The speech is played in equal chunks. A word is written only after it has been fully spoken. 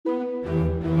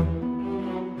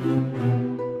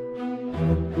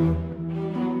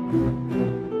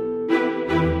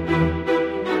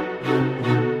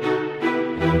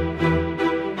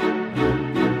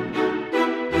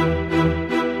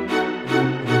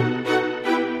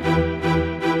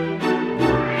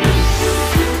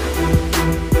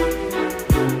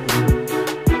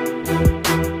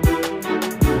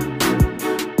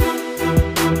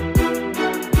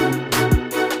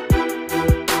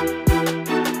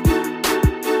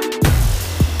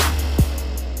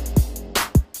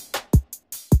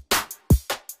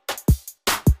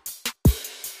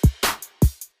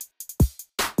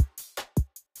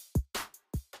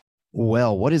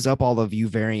Well, what is up, all of you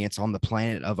variants on the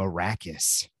planet of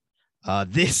Arrakis?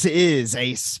 This is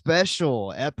a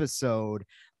special episode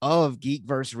of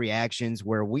Geekverse Reactions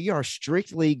where we are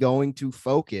strictly going to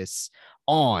focus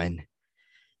on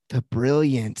the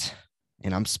brilliant,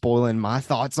 and I'm spoiling my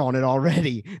thoughts on it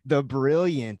already, the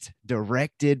brilliant,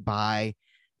 directed by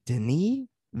Denis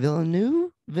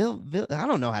Villeneuve. I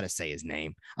don't know how to say his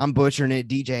name. I'm butchering it.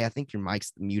 DJ, I think your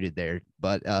mic's muted there,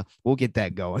 but we'll get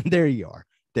that going. There you are.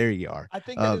 There you are. I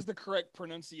think that is the correct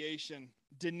pronunciation.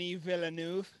 Denis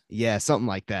Villeneuve. Yeah, something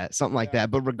like that. Something like Yeah.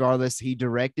 that. But regardless, he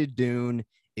directed Dune.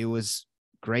 It was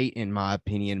great in my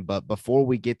opinion. But before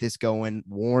we get this going,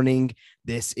 warning,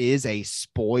 this is a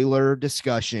spoiler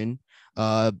discussion.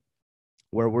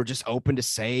 Where we're just open to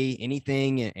say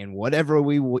anything and whatever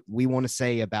we want to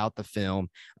say about the film.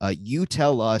 You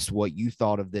tell us what you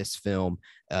thought of this film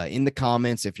in the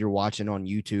comments if you're watching on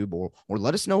YouTube, or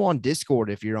let us know on Discord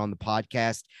if you're on the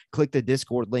podcast. Click the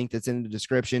Discord link that's in the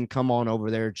description. Come on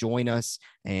over there, join us,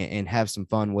 and have some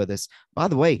fun with us. By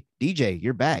the way, DJ,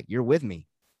 you're back. You're with me.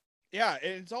 Yeah,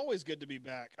 it's always good to be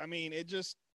back. I mean,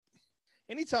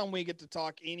 anytime we get to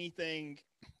talk anything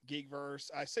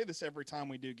Geekverse, I say this every time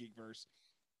we do Geekverse,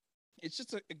 it's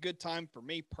just a good time for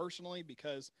me personally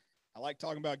because I like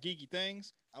talking about geeky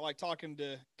things. I like talking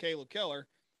to Caleb Keller.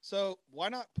 So why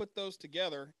not put those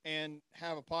together and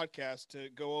have a podcast to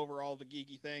go over all the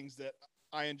geeky things that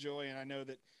I enjoy and I know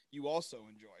that you also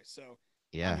enjoy. So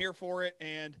Yeah. I'm here for it,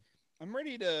 and I'm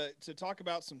ready to talk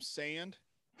about some sand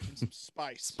and some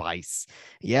spice. Spice.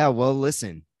 Yeah, well,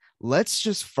 listen, let's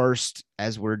just first,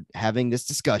 as we're having this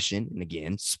discussion, and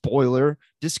again, spoiler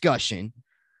discussion,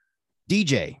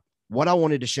 DJ, what I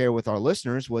wanted to share with our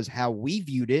listeners was how we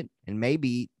viewed it. And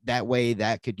maybe that way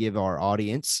that could give our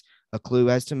audience a clue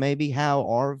as to maybe how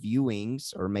our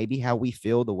viewings or maybe how we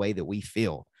feel the way that we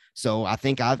feel. So I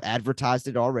think I've advertised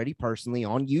it already personally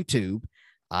on YouTube.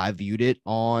 I viewed it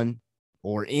on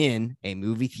or in a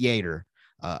movie theater.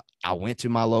 I went to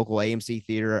my local AMC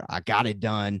theater. I got it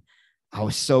done. I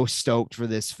was so stoked for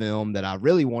this film that I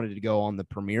really wanted to go on the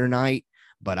premiere night,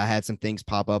 but I had some things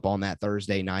pop up on that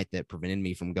Thursday night that prevented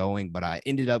me from going. But I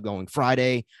ended up going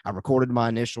Friday. I recorded my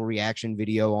initial reaction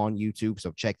video on YouTube,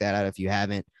 so check that out if you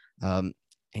haven't. And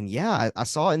yeah, I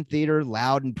saw it in theater,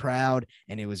 loud and proud,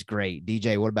 and it was great.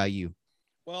 DJ, what about you?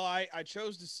 Well, I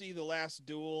chose to see The Last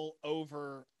Duel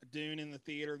over Dune in the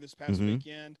theater this past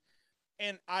weekend.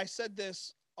 And I said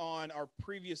this on our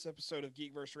previous episode of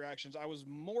Geekverse Reactions. I was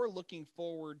more looking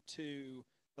forward to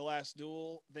The Last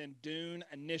Duel than Dune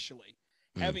initially.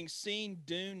 Having seen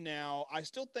Dune now, I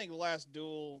still think The Last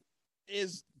Duel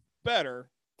is better.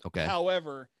 Okay.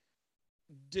 However,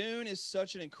 Dune is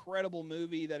such an incredible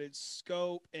movie that its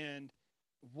scope and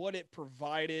what it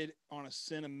provided on a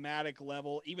cinematic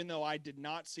level, even though I did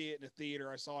not see it in a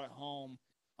theater, I saw it at home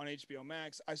on HBO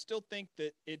Max, I still think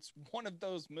that it's one of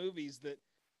those movies that,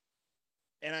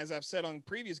 and as I've said on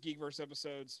previous Geekverse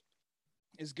episodes,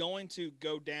 is going to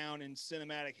go down in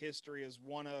cinematic history as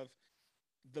one of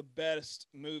the best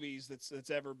movies that's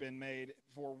ever been made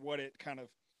for what it kind of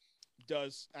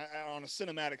does on a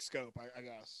cinematic scope, I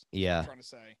guess. Yeah. I'm trying to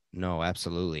say. No,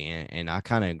 absolutely. And I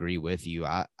kind of agree with you.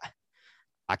 I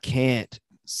can't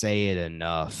say it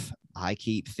enough. I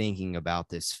keep thinking about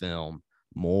this film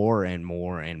more and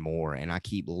more and more, and I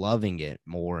keep loving it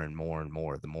more and more and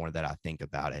more the more that I think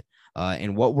about it.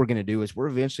 And what we're going to do is we're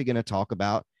eventually going to talk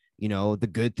about, the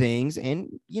good things and,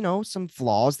 some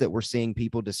flaws that we're seeing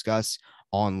people discuss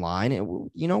online. And,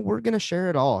 we're going to share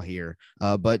it all here.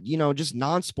 But, just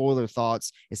non-spoiler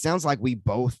thoughts. It sounds like we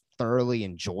both thoroughly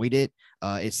enjoyed it.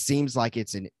 It seems like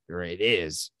it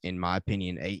is, in my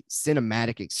opinion, a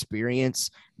cinematic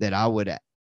experience that I would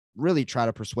really try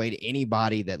to persuade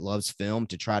anybody that loves film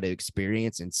to try to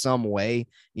experience in some way.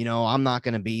 I'm not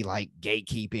going to be like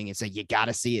gatekeeping and say, you got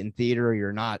to see it in theater or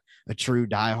you're not a true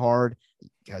diehard.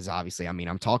 Because obviously, I mean,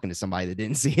 I'm talking to somebody that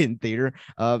didn't see it in theater,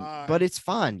 but it's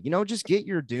fun. Just get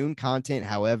your Dune content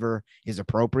however is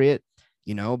appropriate,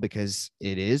 because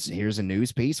here's a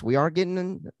news piece. We are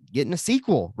getting a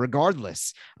sequel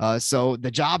regardless. So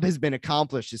the job has been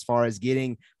accomplished as far as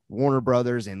getting Warner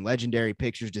Brothers and Legendary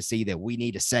Pictures to see that we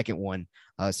need a second one.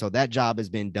 So that job has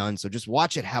been done. So just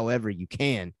watch it however you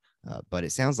can. But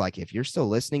it sounds like if you're still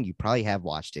listening, you probably have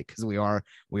watched it because we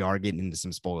are getting into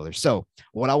some spoilers. So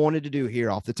what I wanted to do here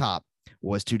off the top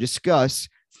was to discuss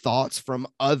thoughts from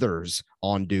others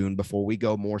on Dune before we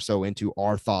go more so into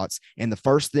our thoughts. And the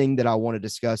first thing that I want to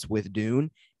discuss with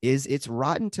Dune is its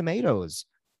Rotten Tomatoes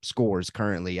scores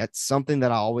currently. That's something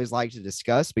that I always like to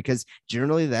discuss because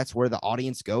generally that's where the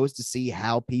audience goes to see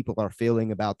how people are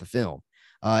feeling about the film.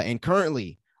 And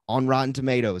currently on Rotten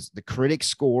Tomatoes. The critic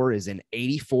score is an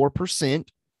 84%.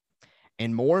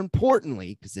 And more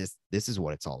importantly, because this is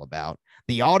what it's all about,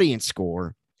 the audience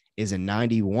score is a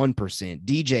 91%.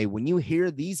 DJ, when you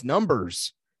hear these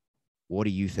numbers, what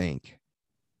do you think?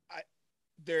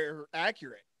 They're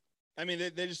accurate. I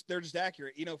mean, they're just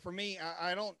accurate. You know, for me,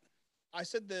 I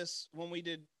said this when we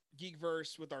did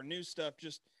Geekverse with our new stuff,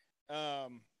 just our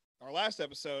last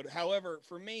episode. However,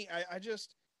 for me, I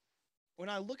just, when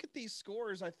I look at these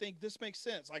scores, I think this makes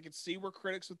sense. I could see where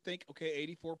critics would think,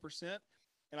 okay, 84%.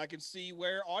 And I can see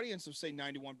where audience would say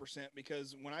 91%,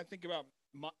 because when I think about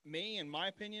me and my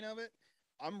opinion of it,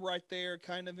 I'm right there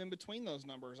kind of in between those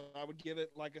numbers. I would give it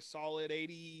like a solid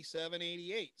 87,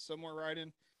 88, somewhere right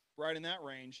in that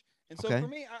range. And so for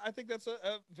me, I think that's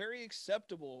a very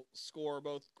acceptable score,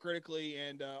 both critically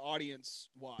and audience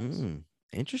wise.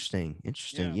 Interesting.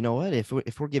 Yeah. You know what? If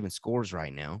we're giving scores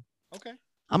right now, okay,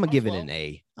 I'm gonna give it an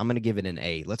A. I'm gonna give it an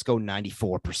A. Let's go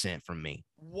 94% from me.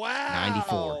 Wow.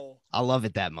 94. I love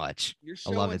it that much. You're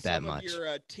showing I love it that some much. of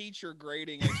your teacher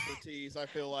grading expertise. I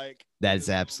feel like that is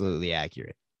absolutely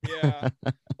accurate. Yeah.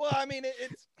 Well, I mean,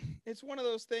 it's one of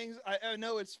those things. I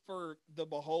know it's for the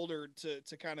beholder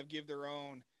to kind of give their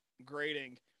own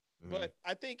grading, but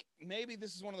I think maybe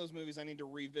this is one of those movies I need to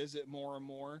revisit more and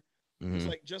more. It's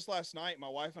like just last night, my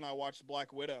wife and I watched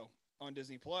Black Widow on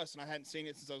Disney Plus, and I hadn't seen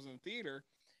it since I was in the theater.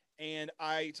 And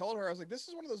I told her, I was like, this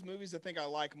is one of those movies I think I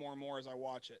like more and more as I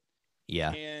watch it.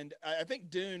 Yeah. And I think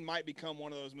Dune might become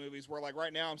one of those movies where, like,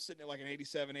 right now I'm sitting at like an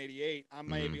 87, 88. I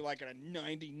may be like at a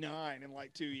 99 in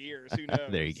like 2 years. Who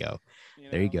knows? There you go. You know?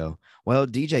 There you go. Well,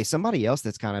 DJ, somebody else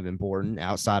that's kind of important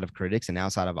outside of critics and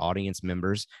outside of audience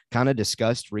members kind of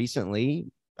discussed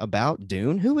recently about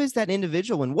Dune. Who is that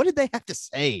individual and what did they have to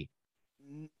say?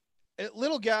 A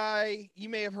little guy, you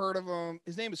may have heard of him.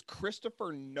 His name is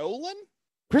Christopher Nolan.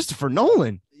 Christopher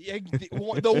Nolan. Yeah,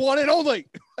 the one and only.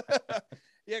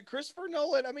 Yeah, Christopher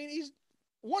Nolan. I mean, he's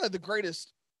one of the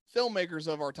greatest filmmakers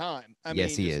of our time.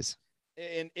 Yes, he is.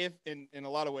 And if in a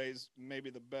lot of ways,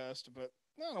 maybe the best, but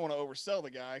I don't want to oversell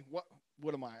the guy. What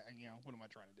am I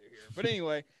trying to do here? But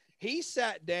anyway, he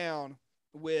sat down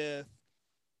with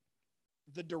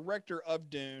the director of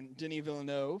Dune, Denis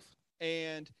Villeneuve,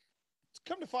 and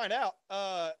come to find out,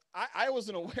 I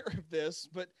wasn't aware of this,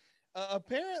 but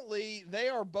apparently they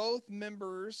are both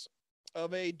members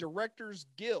of a directors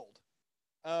guild.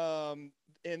 And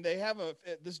they have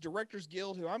this directors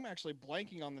guild, who I'm actually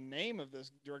blanking on the name of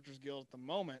this directors guild at the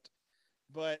moment,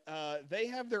 but they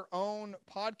have their own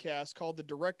podcast called The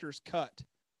Director's Cut.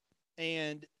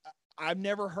 And I've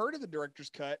never heard of The Director's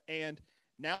Cut. And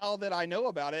now that I know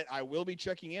about it, I will be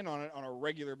checking in on it on a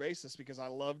regular basis because I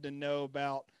love to know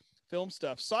about film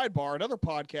stuff. Sidebar, another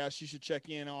podcast you should check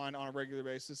in on a regular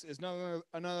basis is none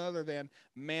other than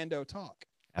Mando Talk.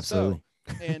 Absolutely.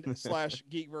 And /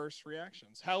 Geekverse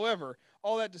Reactions. However,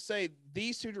 all that to say,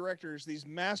 these two directors, these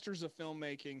masters of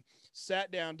filmmaking,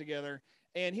 sat down together.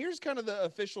 And here's kind of the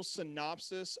official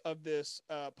synopsis of this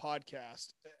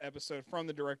podcast episode from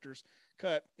The Director's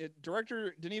Cut.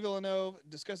 Director Denis Villeneuve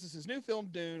discusses his new film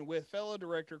Dune with fellow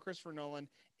director Christopher Nolan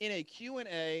in a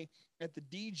Q&A at the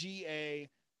DGA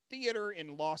Theater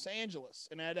in Los Angeles,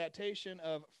 an adaptation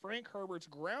of Frank Herbert's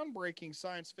groundbreaking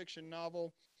science fiction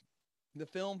novel. The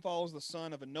film follows the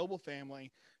son of a noble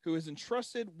family who is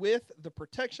entrusted with the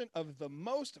protection of the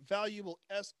most valuable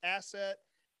asset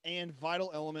and vital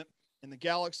element in the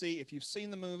galaxy. If you've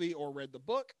seen the movie or read the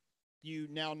book, you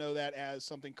now know that as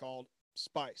something called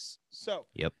spice. So,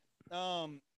 yep.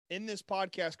 In this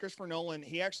podcast, Christopher Nolan,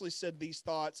 he actually said these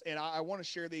thoughts, and I want to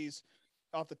share these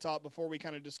off the top before we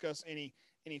kind of discuss any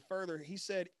further. He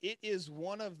said, it is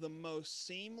one of the most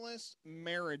seamless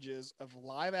marriages of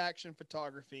live action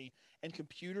photography and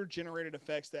computer generated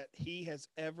effects that he has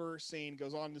ever seen.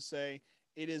 Goes on to say,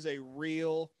 it is a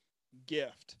real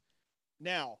gift.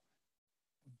 Now,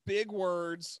 big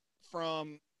words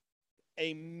from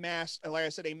a master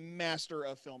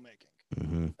of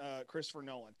filmmaking, Christopher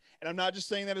Nolan. And I'm not just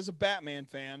saying that as a Batman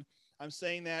fan. I'm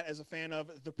saying that as a fan of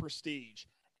The Prestige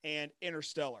and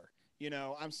Interstellar. You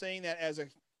know, I'm saying that as a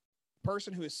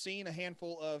person who has seen a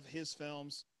handful of his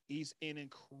films. He's an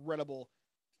incredible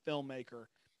filmmaker.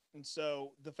 And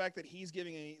so the fact that he's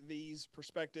giving these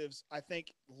perspectives, I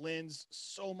think, lends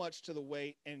so much to the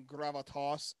weight and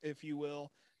gravitas, if you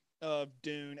will, of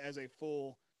Dune as a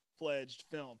full-fledged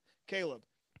film. Caleb,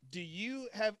 do you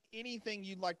have anything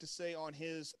you'd like to say on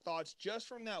his thoughts just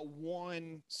from that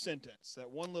one sentence,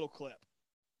 that one little clip?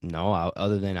 No,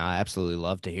 other than I absolutely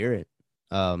love to hear it.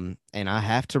 And I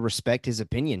have to respect his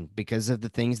opinion because of the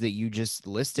things that you just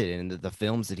listed and the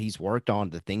films that he's worked on,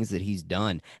 the things that he's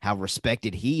done, how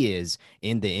respected he is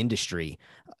in the industry.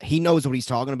 He knows what he's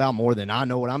talking about more than I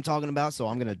know what I'm talking about. So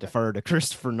I'm going to defer to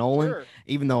Christopher Nolan, Sure.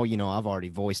 even though, I've already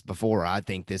voiced before. I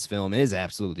think this film is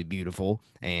absolutely beautiful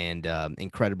and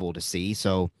incredible to see.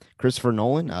 So, Christopher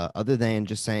Nolan, other than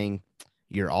just saying,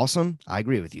 you're awesome, I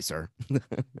agree with you, sir.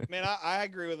 Man, I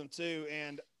agree with him too.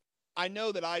 And I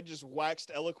know that I just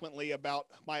waxed eloquently about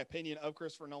my opinion of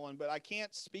Christopher Nolan, but I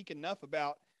can't speak enough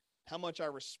about how much I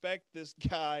respect this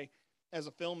guy as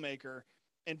a filmmaker.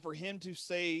 And for him to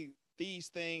say these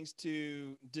things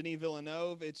to Denis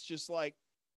Villeneuve, it's just like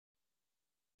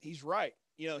he's right.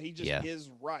 He just Yeah. is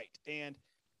right. And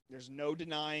there's no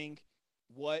denying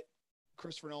what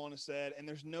Christopher Nolan has said, and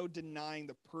there's no denying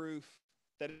the proof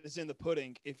that is in the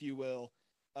pudding, if you will,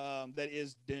 that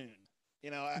is Dune.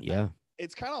 Yeah.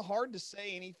 It's kind of hard to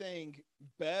say anything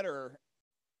better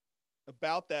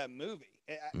about that movie,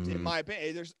 in Hmm. my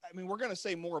opinion. We're going to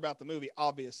say more about the movie,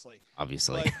 obviously,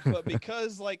 Obviously. but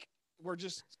because like we're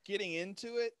just getting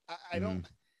into it, I don't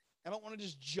Hmm. I don't want to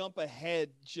just jump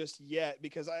ahead just yet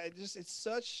because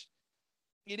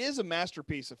it is a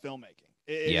masterpiece of filmmaking.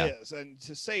 It Yeah. is, and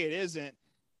to say it isn't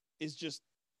is just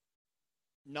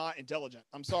not intelligent.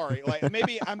 I'm sorry. Like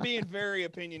maybe I'm being very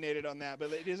opinionated on that,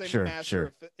 but it is a Sure.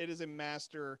 master. Sure. It is a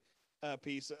master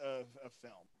piece of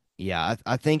film. Yeah.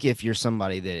 I think if you're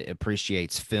somebody that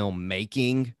appreciates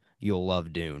filmmaking, you'll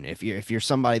love Dune. If you're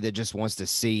somebody that just wants to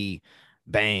see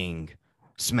bang,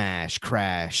 smash,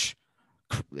 crash,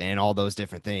 and all those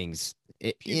different things,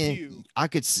 Pew pew. I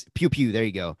could pew pew. There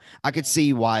you go. I could Yeah.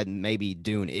 see why maybe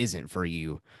Dune isn't for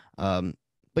you. Um,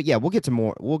 but yeah, we'll get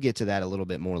to that a little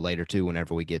bit more later too.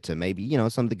 Whenever we get to maybe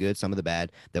some of the good, some of the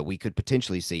bad that we could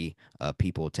potentially see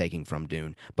people taking from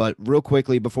Dune. But real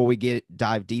quickly before we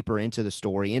dive deeper into the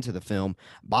story, into the film,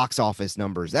 box office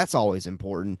numbers. That's always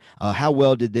important. How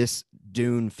well did this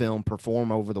Dune film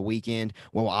perform over the weekend?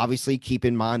 Well, obviously, keep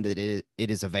in mind that it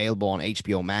is available on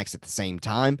HBO Max at the same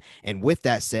time. And with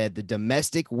that said, the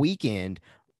domestic weekend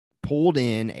pulled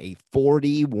in a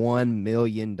 $41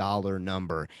 million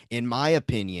number. In my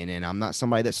opinion, and I'm not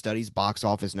somebody that studies box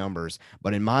office numbers,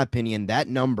 but in my opinion, that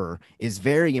number is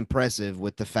very impressive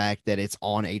with the fact that it's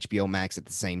on HBO Max at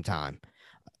the same time.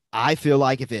 I feel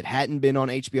like if it hadn't been on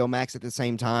HBO Max at the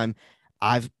same time,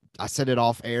 I've I said it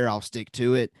off air, I'll stick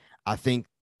to it. I think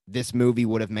this movie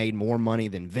would have made more money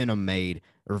than Venom made,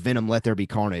 or Venom Let There Be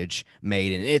Carnage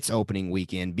made in its opening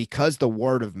weekend, because the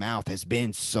word of mouth has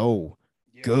been so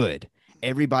Yeah. good.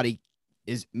 Everybody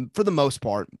is, for the most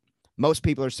part, most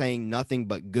people are saying nothing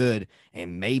but good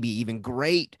and maybe even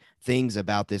great things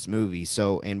about this movie.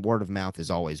 So, and word of mouth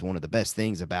is always one of the best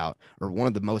things about, or one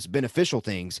of the most beneficial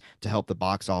things to help the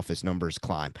box office numbers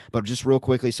climb. But just real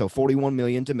quickly, so 41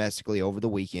 million domestically over the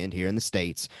weekend here in the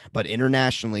States, but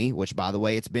internationally, which by the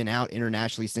way, it's been out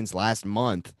internationally since last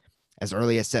month, as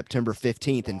early as September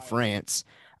 15th in Wild. France.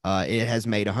 It has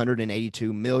made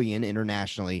 182 million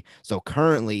internationally. So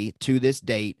currently, to this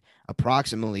date,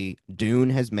 approximately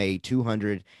Dune has made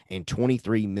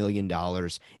 $223 million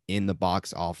in the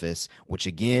box office, which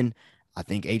again, I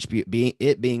think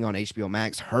being on HBO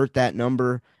Max hurt that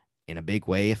number in a big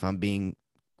way, if I'm being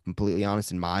completely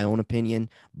honest, in my own opinion.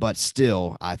 But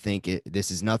still, I think this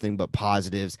is nothing but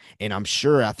positives. And I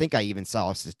think I even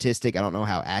saw a statistic. I don't know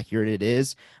how accurate it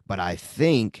is, but I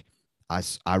think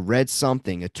I read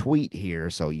something, a tweet here.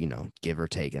 So, give or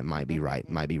take, it might be right,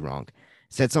 might be wrong.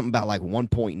 Said something about like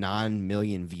 1.9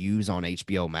 million views on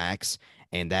HBO Max,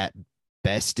 and that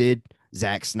bested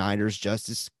Zack Snyder's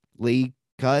Justice League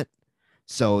cut.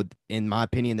 So, in my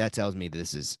opinion, that tells me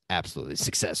this is absolutely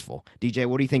successful. DJ,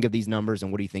 what do you think of these numbers,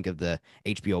 and what do you think of the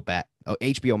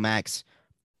HBO Max?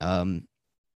 Um,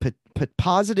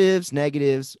 positives,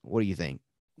 negatives. What do you think?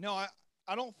 No,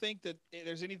 I don't think that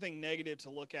there's anything negative to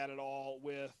look at all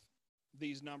with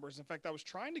these numbers. In fact, I was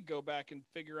trying to go back and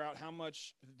figure out how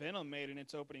much Venom made in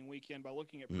its opening weekend by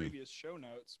looking at Mm. previous show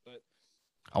notes, but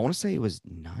I want to say it was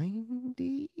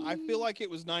 90. I feel like it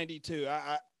was 92.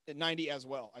 90 as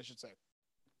well, I should say.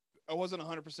 I wasn't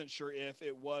 100% sure if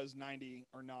it was 90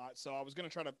 or not, so I was going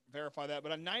to try to verify that.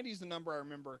 But a 90 is the number I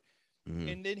remember. Mm-hmm.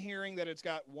 And then hearing that it's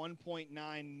got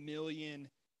 1.9 million,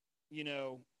 you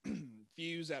know,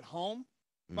 views at home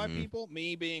by Mm-hmm. people,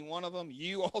 me being one of them,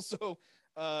 you also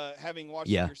having watched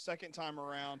it Yeah. your second time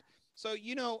around. So,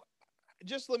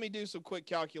 just let me do some quick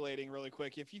calculating really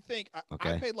quick. If you think I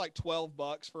Okay. paid like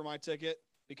 $12 for my ticket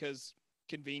because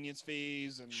convenience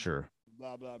fees and Sure.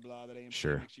 blah, blah, blah that AMC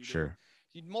Sure. makes you do. Sure.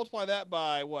 You'd multiply that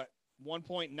by what?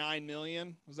 1.9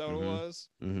 million? Was that what it Mm-hmm. was?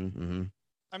 Mm-hmm. Mm-hmm.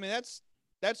 I mean, that's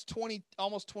That's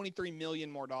almost 23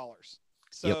 million more dollars.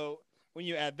 Yep. So when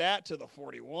you add that to the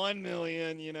 41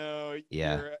 million,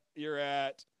 Yeah. you're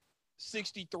at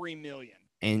 63 million.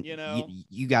 And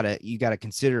you gotta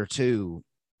consider too,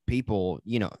 people,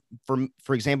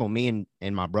 for example, me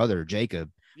and my brother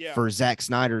Jacob, Yeah. for Zack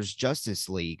Snyder's Justice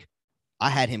League, I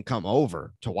had him come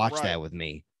over to watch Right. that with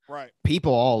me. Right.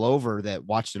 People all over that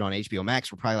watched it on HBO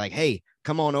Max were probably like, hey,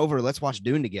 come on over, let's watch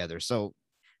Dune together. So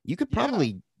you could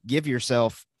probably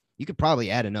you could probably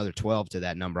add another 12 to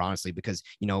that number, honestly, because,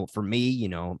 for me,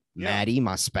 Maddie,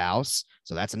 my spouse,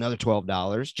 so that's another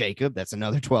 $12. Jacob, that's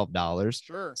another $12.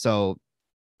 Sure. So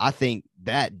I think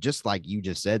that, just like you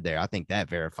just said there, I think that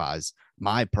verifies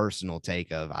my personal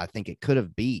take of, I think it could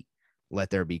have beat Let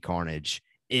There Be Carnage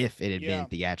if it had been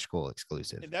theatrical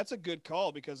exclusive. And that's a good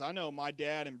call, because I know my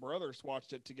dad and brothers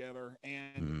watched it together.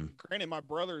 And granted, my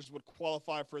brothers would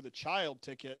qualify for the child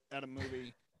ticket at a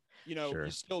movie. Sure.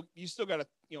 you still got to,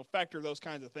 factor those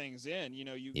kinds of things in.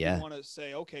 You want to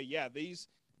say, okay, yeah, these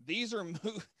are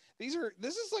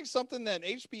this is like something that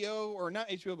HBO, or not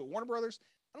HBO, but Warner Brothers,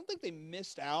 I don't think they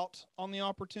missed out on the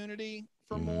opportunity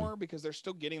for more, because they're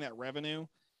still getting that revenue.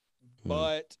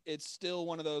 But it's still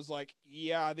one of those, like,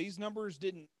 yeah, these numbers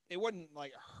it wasn't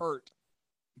like hurt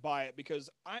by it, because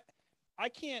I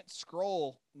can't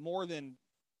scroll more than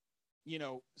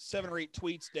 7 or 8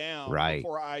 tweets down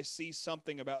before I see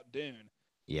something about Dune.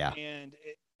 Yeah. And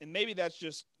maybe that's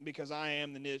just because I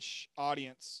am the niche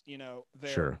audience, there.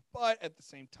 Sure. But at the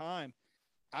same time,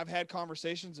 I've had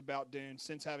conversations about Dune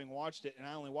since having watched it, and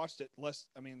I only watched it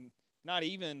not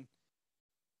even,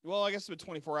 well, I guess it's been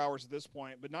 24 hours at this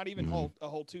point, but not even a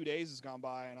whole 2 days has gone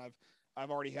by, and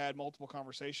I've already had multiple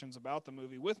conversations about the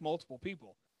movie with multiple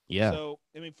people. Yeah. So,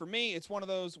 for me, it's one of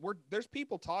those where there's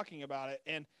people talking about it,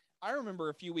 and I remember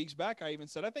a few weeks back, I even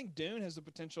said, I think Dune has the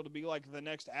potential to be like the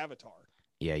next Avatar.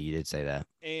 Yeah, you did say that.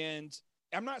 And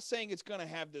I'm not saying it's going to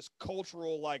have this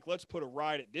cultural, like, let's put a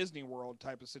ride at Disney World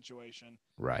type of situation.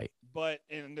 Right.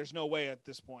 And there's no way at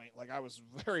this point. Like, I was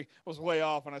way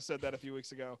off when I said that a few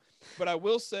weeks ago. But I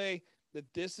will say that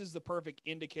this is the perfect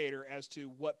indicator as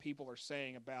to what people are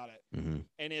saying about it. Mm-hmm.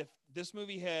 And if this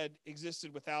movie had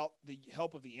existed without the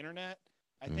help of the internet,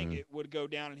 I think it would go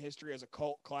down in history as a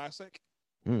cult classic.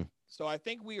 So I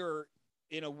think we are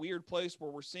in a weird place where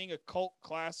we're seeing a cult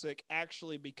classic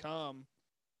actually become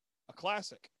a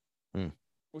classic,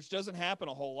 which doesn't happen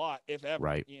a whole lot, if ever.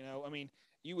 Right.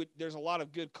 There's a lot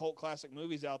of good cult classic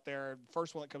movies out there. The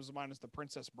first one that comes to mind is The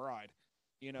Princess Bride.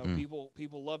 People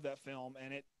love that film,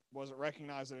 and it wasn't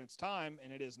recognized at its time,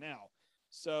 and it is now.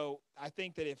 So I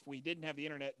think that if we didn't have the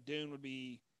internet, Dune would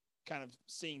be kind of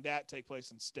seeing that take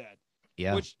place instead.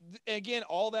 Yeah. Which, again,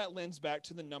 all that lends back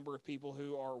to the number of people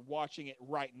who are watching it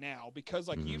right now, because,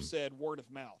 like you said, word of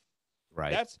mouth.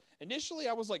 Right. That's initially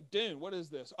I was like, Dune, what is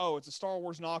this? Oh, it's a Star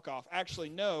Wars knockoff. Actually,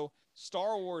 no,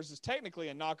 Star Wars is technically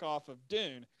a knockoff of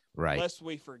Dune. Right. Lest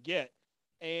we forget.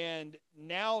 And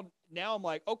now I'm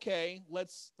like, okay,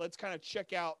 let's kind of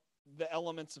check out the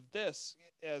elements of this.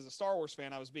 As a Star Wars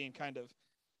fan, I was being kind of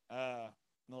a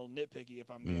little nitpicky, if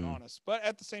I'm being honest. But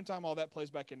at the same time, all that plays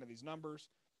back into these numbers.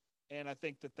 And I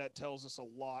think that tells us a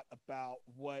lot about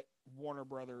what Warner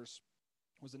Brothers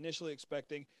was initially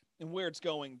expecting and where it's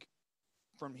going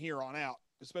from here on out,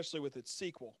 especially with its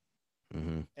sequel.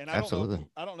 Mm-hmm. And I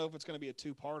don't know if it's going to be a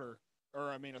two-parter,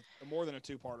 or more than a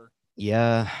two-parter.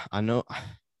 Yeah, I know.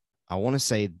 I want to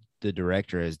say the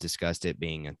director has discussed it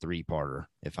being a three-parter,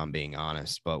 if I'm being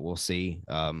honest, but we'll see.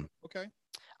 Okay.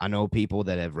 I know people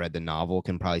that have read the novel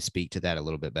can probably speak to that a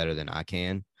little bit better than I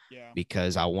can. Yeah.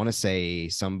 Because I want to say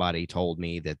somebody told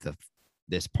me that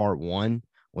this part one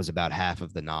was about half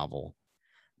of the novel,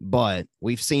 but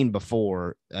we've seen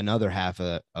before another half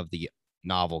of the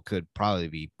novel could probably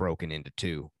be broken into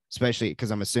two, especially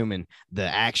because I'm assuming the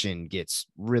action gets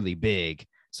really big.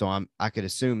 So I could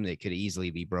assume that it could easily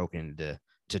be broken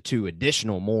into two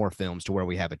additional more films to where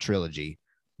we have a trilogy,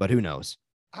 but who knows?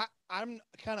 I'm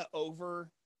kind of over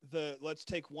let's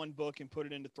take one book and put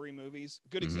it into 3 movies.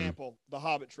 Good example, the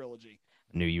Hobbit trilogy.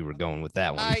 I knew you were going with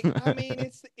that one. I mean,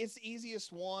 it's the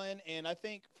easiest one. And I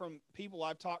think from people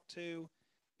I've talked to,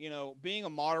 being a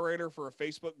moderator for a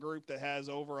Facebook group that has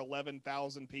over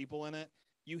 11,000 people in it,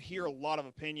 you hear a lot of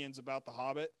opinions about the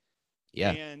Hobbit.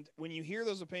 Yeah. And when you hear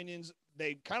those opinions,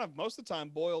 they kind of most of the time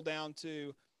boil down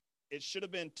to it should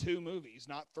have been 2 movies,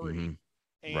 not 3. Mm-hmm.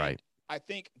 And right. I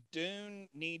think Dune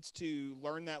needs to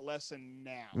learn that lesson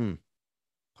now.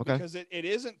 Okay. Because it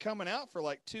isn't coming out for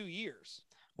like 2 years.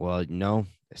 Well, no,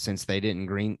 since they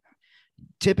didn't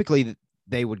typically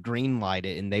they would green light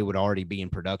it and they would already be in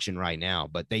production right now,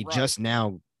 but they just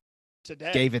now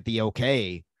today gave it the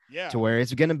okay Yeah. to where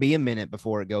it's going to be a minute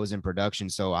before it goes in production.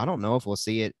 So I don't know if we'll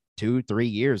see it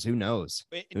 2-3 years. Who knows?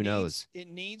 Who knows? It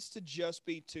needs to just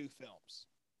be 2 films.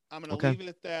 I'm going to Okay. leave it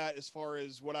at that as far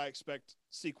as what I expect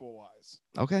sequel wise.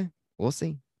 Okay. We'll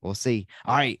see. We'll see.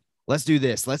 All right. Let's do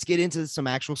this. Let's get into some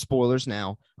actual spoilers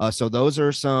now. So those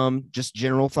are some just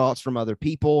general thoughts from other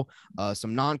people,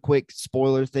 some non-quick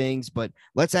spoiler things, but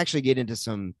let's actually get into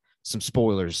some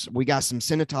spoilers. We got some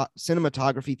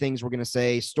cinematography things we're going to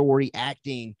say, story,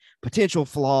 acting, potential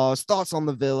flaws, thoughts on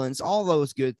the villains, all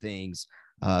those good things.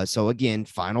 So again,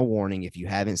 final warning, if you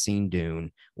haven't seen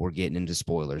Dune, we're getting into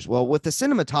spoilers. Well, with the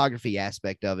cinematography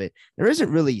aspect of it, there isn't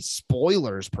really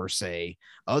spoilers per se,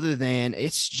 other than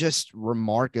it's just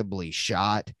remarkably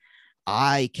shot.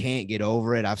 I can't get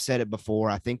over it. I've said it before.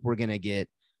 I think we're going to get,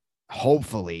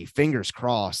 hopefully, fingers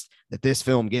crossed, that this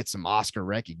film gets some Oscar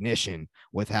recognition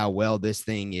with how well this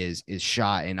thing is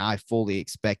shot, and I fully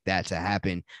expect that to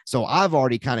happen. So I've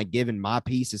already kind of given my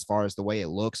piece as far as the way it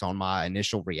looks on my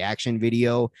initial reaction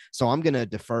video. So I'm going to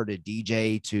defer to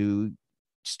DJ to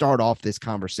start off this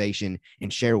conversation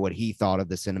and share what he thought of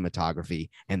the cinematography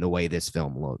and the way this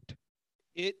film looked.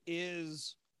 It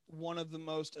is one of the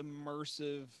most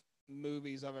immersive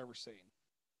movies I've ever seen.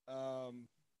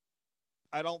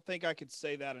 I don't think I could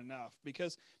say that enough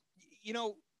because, you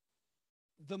know,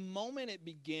 the moment it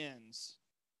begins,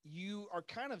 you are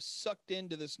kind of sucked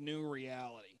into this new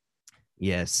reality.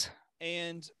 Yes.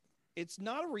 And it's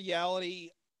not a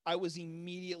reality I was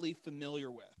immediately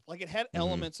familiar with. Like, it had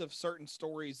elements of certain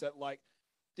stories that, like,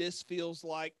 this feels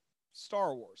like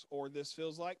Star Wars, or this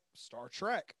feels like Star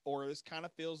Trek, or this kind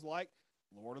of feels like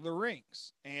Lord of the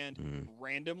Rings, and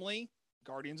randomly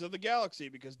Guardians of the Galaxy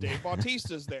because Dave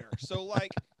Bautista's there. So,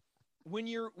 like, when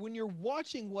you're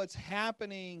watching what's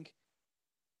happening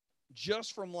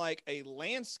just from like a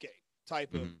landscape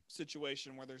type of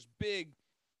situation where there's big,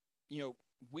 you know,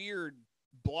 weird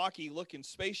blocky looking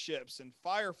spaceships and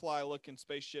Firefly looking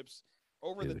spaceships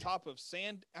over the top of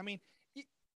sand. I mean,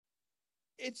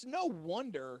 it's no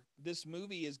wonder this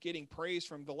movie is getting praise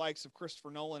from the likes of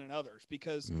Christopher Nolan and others,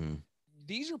 because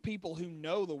these are people who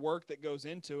know the work that goes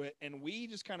into it, and we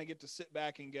just kind of get to sit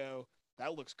back and go,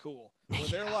 that looks cool. Where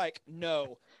they're like,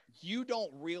 no, you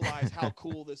don't realize how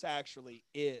cool this actually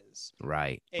is.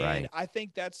 Right. And I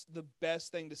think that's the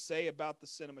best thing to say about the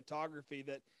cinematography,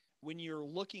 that when you're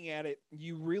looking at it,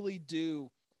 you really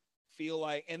do feel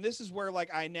like, and this is where, like,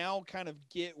 I now kind of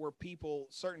get where people,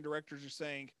 certain directors are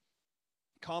saying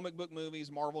comic book movies,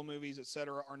 Marvel movies,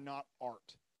 etc., are not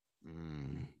art.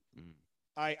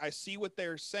 I see what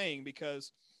they're saying,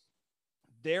 because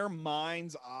their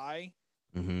mind's eye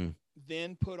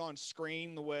then put on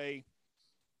screen the way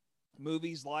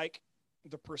movies like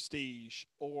The Prestige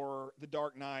or The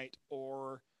Dark Knight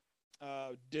or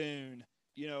Dune,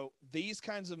 you know, these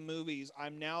kinds of movies,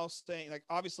 I'm now saying, like,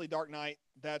 obviously Dark Knight,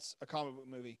 that's a comic book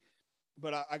movie,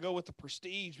 but I go with The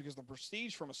Prestige because The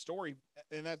Prestige, from a story,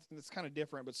 and that's kind of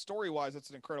different, but story-wise,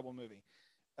 it's an incredible movie.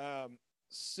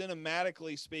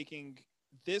 Cinematically speaking,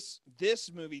 this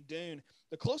movie, Dune,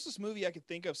 the closest movie I could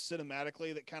think of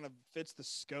cinematically that kind of fits the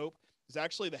scope is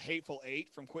actually The Hateful Eight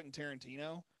from Quentin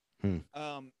Tarantino.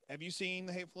 Have you seen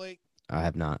The Hateful Eight? I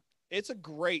have not. It's a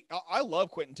great, I love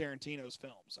Quentin Tarantino's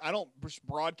films. I don't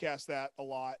broadcast that a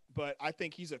lot, but I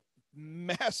think he's a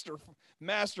masterful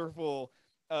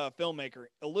filmmaker.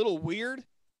 A little weird,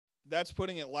 that's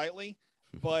putting it lightly,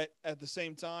 but at the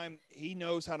same time, he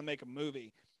knows how to make a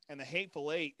movie. And The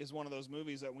Hateful Eight is one of those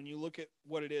movies that when you look at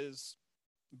what it is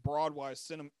broad-wise,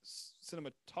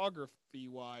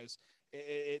 cinematography-wise,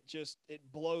 it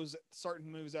blows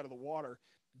certain movies out of the water.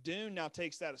 Dune now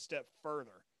takes that a step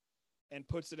further and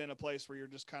puts it in a place where you're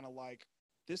just kind of like,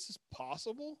 this is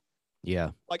possible?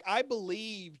 Yeah. Like, I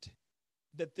believed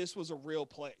that this was a real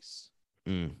place.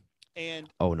 And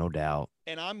oh, no doubt.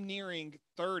 And I'm nearing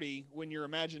 30 when your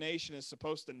imagination is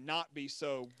supposed to not be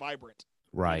so vibrant.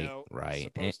 Right, you know, right.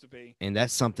 Supposed to be. And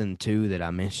that's something too that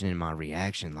I mentioned in my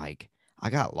reaction. Like, I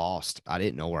got lost. I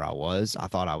didn't know where I was. I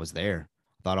thought I was there.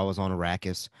 I thought I was on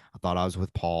Arrakis. I thought I was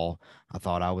with Paul. I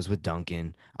thought I was with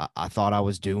Duncan. I thought I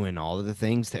was doing all of the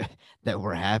things that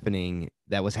were happening,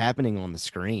 that was happening on the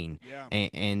screen. Yeah.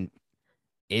 And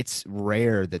it's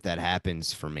rare that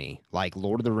happens for me. Like,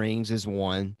 Lord of the Rings is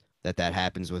one that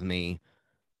happens with me.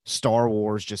 Star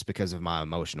Wars, just because of my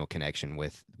emotional connection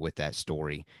with that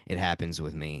story, it happens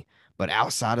with me. But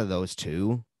outside of those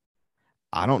two,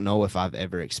 I don't know if I've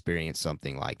ever experienced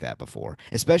something like that before,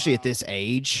 especially at this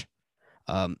age.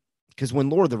 Because when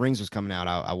Lord of the Rings was coming out,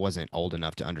 I wasn't old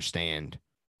enough to understand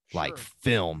like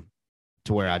film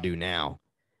to where I do now.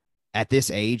 At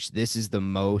this age, this is the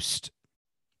most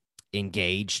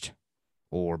engaged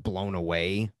or blown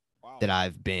away that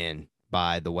I've been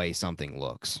by the way something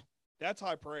looks. That's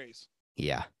high praise.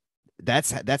 Yeah.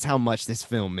 That's how much this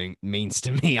film means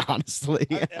to me, honestly.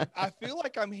 I feel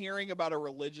like I'm hearing about a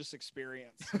religious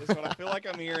experience is what I feel like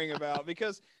I'm hearing about,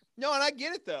 because no, and I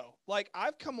get it though. Like,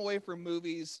 I've come away from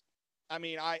movies. I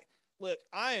mean, I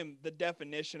am the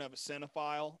definition of a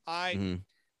cinephile. Mhm.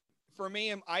 For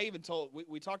me, I even told,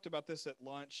 we talked about this at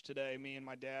lunch today, me and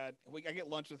my dad. I get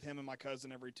lunch with him and my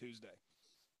cousin every Tuesday.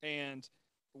 And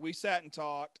we sat and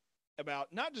talked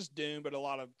about not just Dune, but a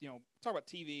lot of, talk about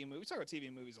TV movies. We talk about TV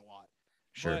and movies a lot.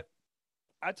 Sure. But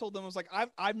I told them, I was like,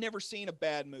 I've never seen a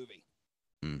bad movie.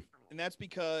 Mm. And that's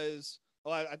because,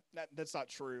 well, that's not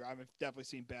true. I've definitely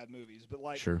seen bad movies, but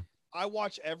like, Sure. I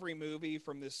watch every movie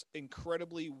from this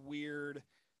incredibly weird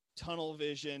tunnel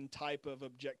vision type of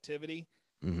objectivity,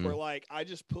 where Mhm. like I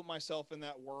just put myself in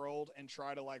that world and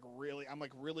try to like really, I'm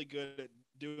like really good at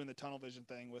doing the tunnel vision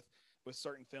thing with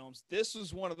certain films. This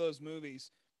was one of those movies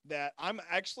that I'm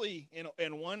actually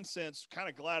in one sense kind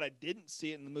of glad I didn't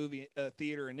see it in the movie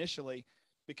theater initially,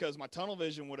 because my tunnel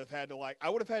vision would have had to, like, I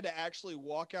would have had to actually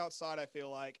walk outside, I feel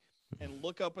like, and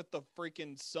look up at the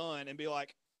freaking sun and be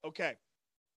like, okay,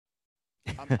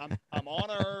 I'm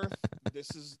on Earth.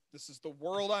 This is the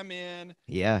world I'm in.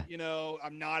 Yeah.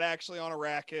 I'm not actually on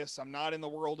Arrakis. I'm not in the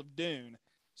world of Dune.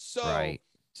 So Right.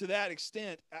 to that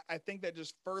extent, I think that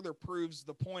just further proves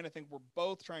the point I think we're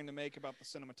both trying to make about the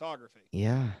cinematography.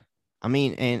 Yeah. I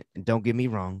mean, and don't get me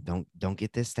wrong. Don't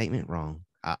get this statement wrong.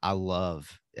 I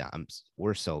love, yeah,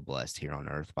 we're so blessed here on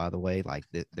earth, by the way. Like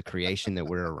the creation that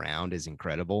we're around is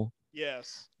incredible.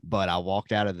 Yes. But I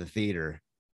walked out of the theater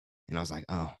and I was like,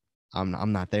 oh,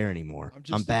 I'm not there anymore. I'm I'm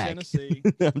just in back. Tennessee.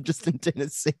 I'm just in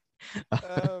Tennessee.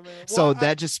 Oh man. So Well,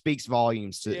 that just speaks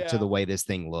volumes to yeah. the way this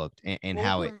thing looked and Well,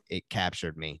 how it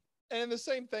captured me. and the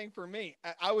same thing for me.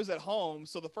 I was at home,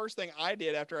 so the first thing I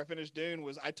did after I finished Dune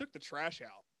was I took the trash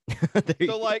out.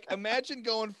 So like, imagine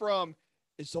going from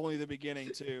it's only the beginning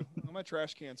to oh, my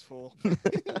trash can's full.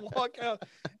 Walk out,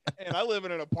 and I live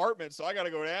in an apartment, so I got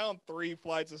to go down 3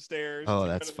 flights of stairs Oh, to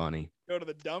that's funny. go to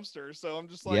the dumpster. So I'm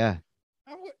just like, Yeah,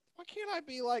 why can't I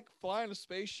be like flying a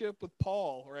spaceship with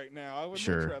Paul right now? I would much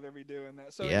sure. rather be doing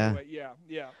that. So Yeah. anyway,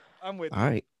 yeah, I'm with All you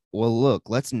right. Well, look,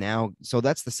 let's now. So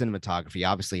that's the cinematography,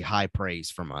 obviously high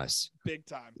praise from us. big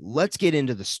time. Let's get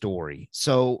into the story.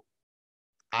 So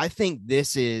I think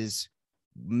this is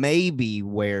maybe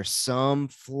where some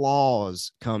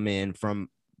flaws come in from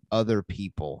other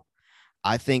people.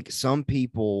 I think some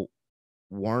people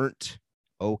weren't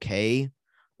okay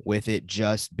with it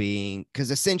just being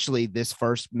because essentially this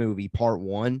first movie, part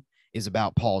one, is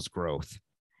about Paul's growth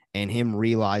and him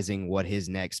realizing what his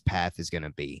next path is going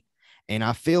to be. And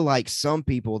I feel like some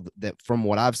people that, from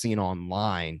what I've seen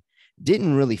online,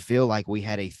 didn't really feel like we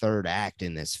had a third act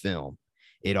in this film.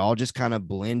 It all just kind of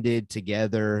blended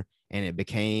together and it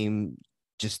became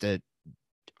just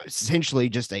essentially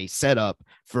just a setup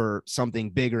for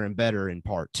something bigger and better in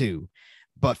part two.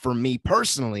 But for me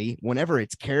personally, whenever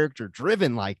it's character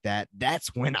driven like that, that's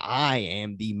when I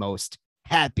am the most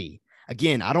happy.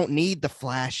 Again, I don't need the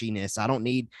flashiness. I don't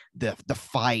need the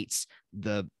fights,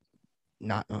 the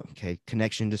not okay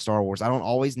connection to Star Wars. I don't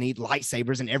always need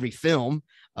lightsabers in every film.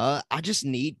 I just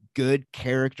need good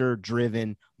character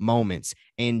driven moments.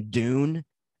 And Dune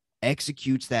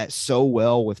executes that so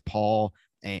well with Paul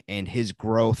and his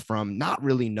growth from not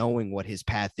really knowing what his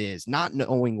path is, not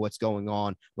knowing what's going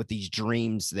on with these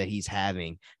dreams that he's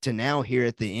having, to now here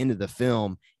at the end of the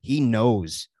film, he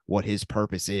knows what his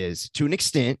purpose is to an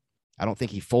extent. I don't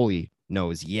think he fully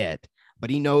knows yet, but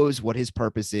he knows what his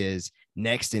purpose is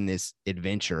next in this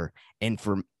adventure. And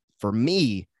for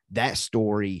me, that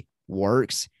story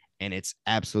works and it's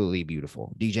absolutely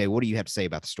beautiful. DJ, what do you have to say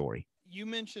about the story? You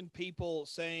mentioned people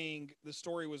saying the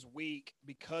story was weak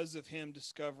because of him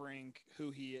discovering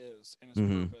who he is and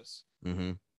his purpose.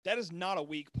 Mm-hmm. That is not a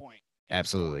weak point.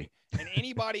 Absolutely. And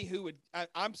anybody who would,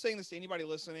 I'm saying this to anybody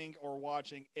listening or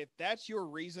watching, if that's your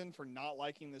reason for not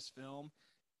liking this film,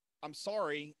 I'm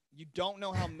sorry, you don't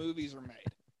know how movies are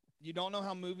made. You don't know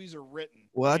how movies are written.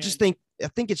 Well, I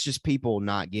think it's just people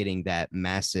not getting that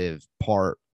massive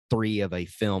part three of a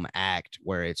film act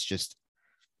where it's just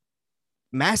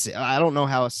massive. I don't know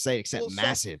how to say it except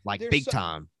massive, like big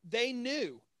time. They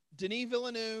knew Denis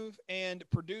Villeneuve and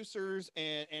producers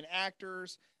and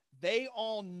actors, they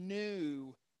all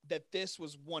knew that this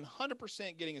was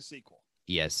 100% getting a sequel.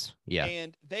 Yes. Yeah.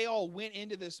 And they all went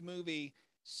into this movie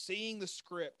seeing the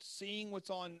script, seeing what's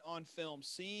on film,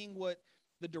 seeing what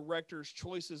the director's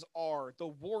choices are, the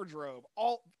wardrobe,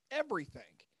 everything,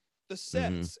 the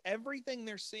sets, everything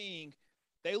they're seeing.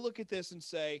 They look at this and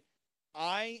say,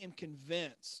 I am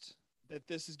convinced that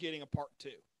this is getting a part two.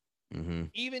 Mm-hmm.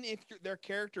 even if their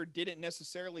character didn't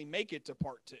necessarily make it to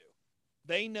part two.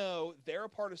 They know they're a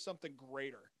part of something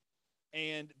greater,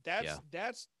 and Yeah.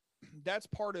 that's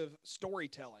part of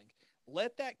storytelling.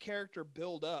 Let that character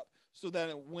build up so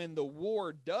that when the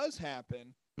war does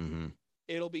happen, Mm-hmm.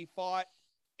 it'll be fought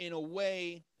in a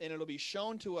way, and it'll be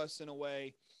shown to us in a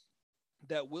way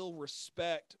that we'll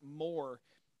respect more.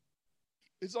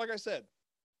 It's like I said,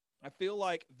 I feel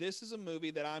like this is a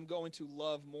movie that I'm going to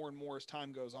love more and more as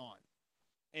time goes on.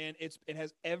 And it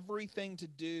has everything to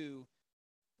do.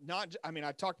 Not, I mean,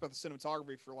 I talked about the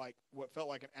cinematography for like what felt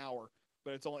like an hour,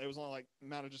 but it was only like a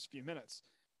matter of just a few minutes.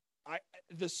 I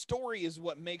The story is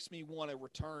what makes me want to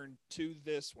return to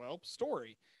this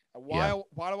story. Yeah.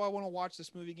 Why do I want to watch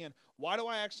this movie again? Why do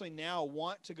I actually now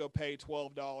want to go pay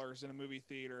 $12 in a movie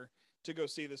theater to go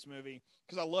see this movie?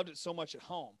 Because I loved it so much at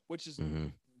home, which is Mm-hmm.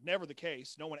 never the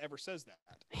case. No one ever says that.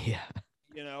 Yeah.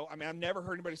 You know, I mean, I've never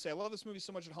heard anybody say, I love this movie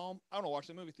so much at home, I want to watch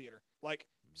the movie theater. Like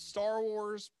Star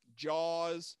Wars,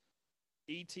 Jaws,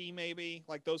 E.T., maybe,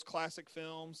 like those classic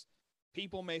films.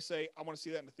 People may say, I want to see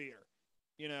that in the theater.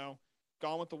 You know,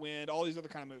 Gone with the Wind, all these other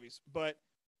kind of movies. But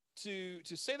to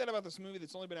say that about this movie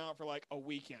that's only been out for like a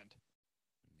weekend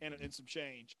and some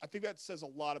change, I think that says a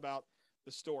lot about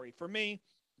the story. For me,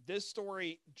 this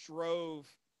story drove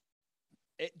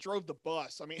the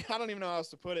bus. I mean, I don't even know how else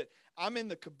to put it. I'm in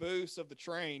the caboose of the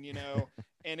train, you know,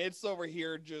 and it's over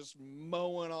here just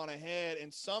mowing on ahead.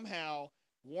 And somehow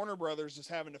Warner Brothers is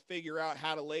having to figure out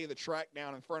how to lay the track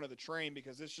down in front of the train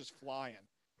because it's just flying.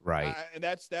 Right. And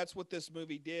that's what this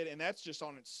movie did. And that's just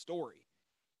on its story,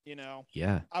 you know.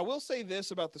 Yeah. I will say this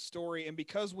about the story. And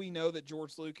because we know that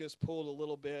George Lucas pulled a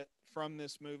little bit from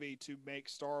this movie to make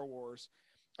Star Wars,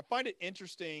 I find it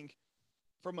interesting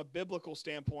from a biblical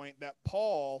standpoint that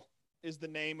Paul is the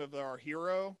name of our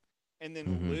hero, and then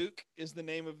Mm-hmm. Luke is the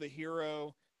name of the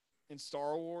hero in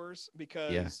Star Wars. Yeah.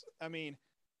 Because I mean,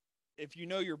 if you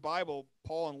know your Bible,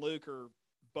 Paul and Luke are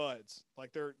buds,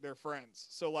 like they're friends.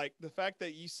 So like the fact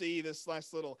that you see this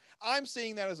nice little, I'm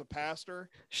seeing that as a pastor and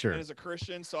Sure. as a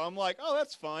Christian, so I'm like, oh,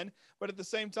 that's fun. But at the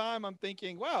same time, I'm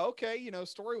thinking, wow, okay, you know,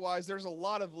 story wise, there's a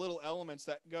lot of little elements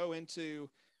that go into,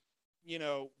 you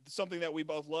know, something that we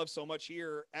both love so much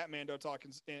here at Mando Talk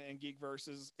and Geekverse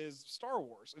is Star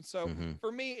Wars. And so Mm-hmm.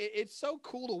 for me, it's so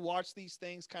cool to watch these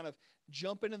things kind of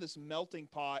jump into this melting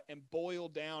pot and boil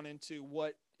down into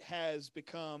what has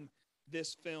become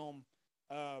this film,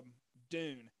 um,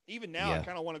 Dune. Even now, I Yeah.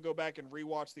 kind of want to go back and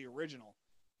rewatch the original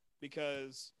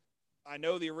because I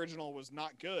know the original was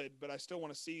not good, but I still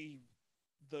want to see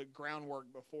the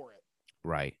groundwork before it,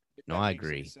 Right. if No, that I makes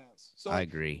any agree. sense. So I like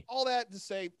agree. all that to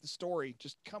say, the story,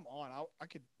 just come on. I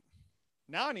could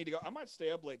now. I need to go. I might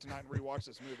stay up late tonight and rewatch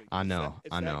this movie I because know.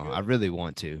 it's I that know. I good. really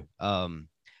want to.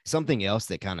 Something else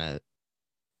that kind of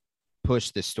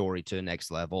pushed this story to the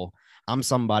next level. I'm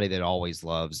somebody that always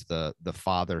loves the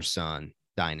father son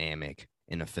dynamic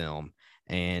in a film,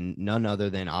 and none other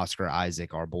than Oscar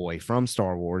Isaac, our boy from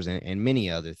Star Wars and many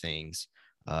other things,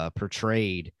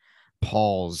 portrayed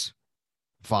Paul's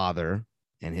father,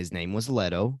 and his name was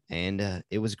Leto, and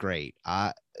it was great.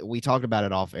 We talked about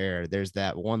it off air. There's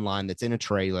that one line that's in a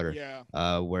trailer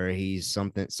Yeah, where he's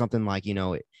something like, you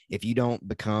know, if you don't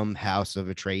become House of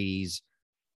Atreides,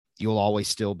 you'll always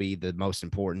still be the most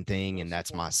important thing, and most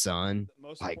that's my important, son. the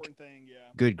most Like, important thing. Yeah,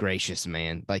 good gracious,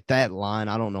 man. Like that line,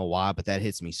 I don't know why, but that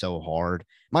hits me so hard.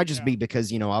 Might just yeah, be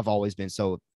because, you know, I've always been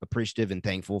so appreciative and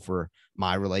thankful for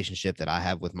my relationship that I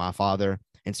have with my father.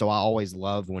 And so I always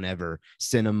love whenever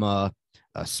cinema,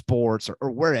 sports, or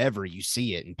wherever you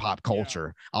see it in pop yeah,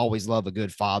 culture. I always love a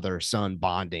good father son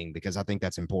bonding because I think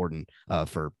that's important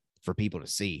for people to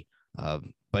see.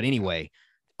 But anyway,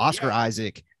 Oscar yeah.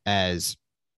 Isaac as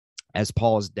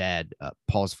Paul's dad,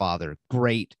 Paul's father,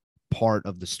 great part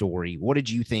of the story. What did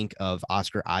you think of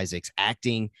Oscar Isaac's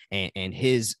acting and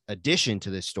his addition to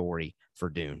this story for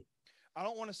Dune? I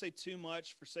don't want to say too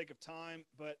much for sake of time,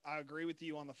 but I agree with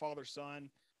you on the father son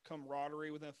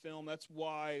camaraderie within a film. That's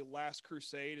why Last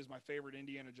Crusade is my favorite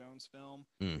Indiana Jones film.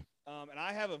 Mm, And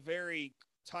I have a very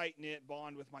tight knit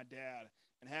bond with my dad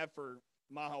and have for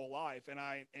my whole life. And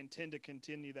I intend to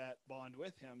continue that bond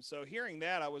with him. So hearing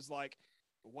that, I was like,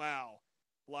 wow,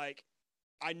 like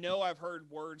I know I've heard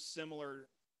words similar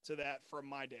to that from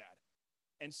my dad.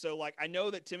 And so, like, I know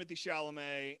that Timothy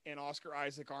Chalamet and Oscar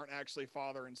Isaac aren't actually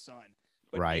father and son,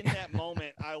 but right. in that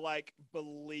moment, I like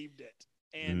believed it.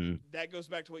 And Mm, that goes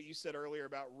back to what you said earlier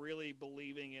about really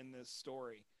believing in this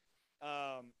story.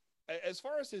 Um, as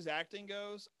far as his acting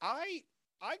goes, I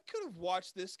could have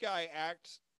watched this guy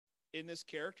act in this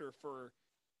character for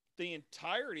the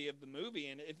entirety of the movie,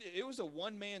 and if it was a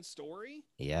one man story,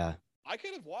 yeah. I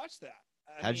could have watched that.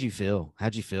 I How'd mean, you feel?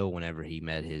 How'd you feel whenever he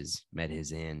met his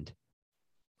end?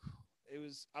 it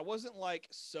was, I wasn't like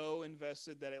so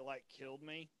invested that it like killed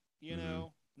me, you Hmm.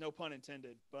 know, no pun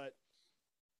intended, but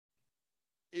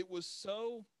it was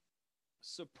so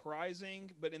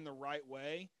surprising, but in the right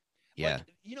way. Yeah,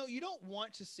 Like, you know, you don't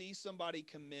want to see somebody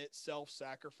commit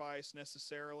self-sacrifice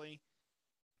necessarily.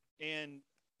 And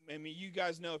I mean, you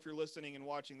guys know, if you're listening and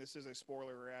watching, this is a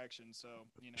spoiler reaction, so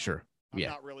you know, sure. I'm Yeah.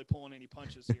 not really pulling any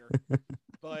punches here.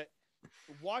 But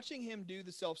watching him do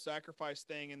the self-sacrifice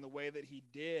thing in the way that he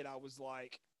did, I was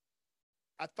like,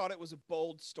 I thought it was a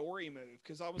bold story move,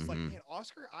 because I was like, Hmm. man,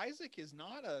 Oscar Isaac is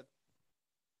not a,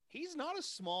 he's not a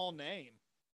small name.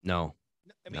 No,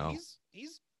 I mean, no.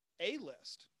 he's A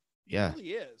list. He Yeah.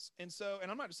 really is. And so,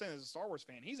 and I'm not just saying as a Star Wars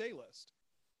fan, he's A list.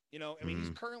 You know, I mean, he's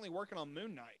Hmm. currently working on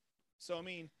Moon Knight. So, I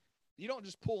mean, you don't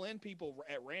just pull in people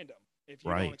at random if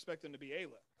you don't Right. expect them to be A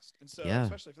list. And so, Yeah.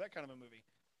 especially for that kind of a movie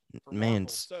for Man, Marvel.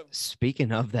 So,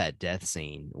 speaking of that death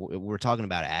scene, we're talking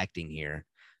about acting here.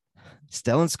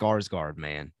 Stellan Skarsgård,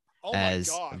 man, oh my as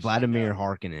gosh, I Vladimir know.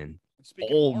 Harkonnen. And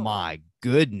speaking of Oh Marvel, my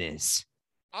goodness.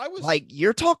 I was, Like,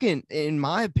 you're talking, in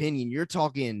my opinion, you're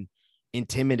talking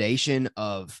intimidation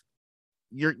of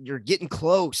you're getting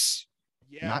close,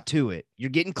 yeah. not to it. You're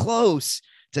getting close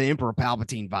to Emperor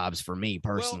Palpatine vibes for me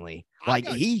Well, personally. I Like,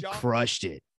 got he job, crushed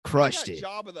it. I Crushed got it.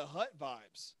 Jabba the Hutt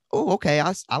vibes. Oh, okay.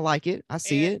 I like it. I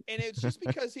see it. And it's just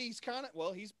because he's kind of,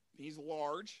 well, he's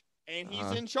large and he's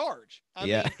Uh, in charge. I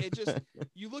yeah. mean, it just,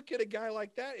 you look at a guy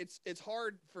like that, it's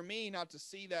hard for me not to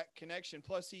see that connection.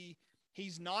 Plus,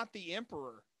 he's not the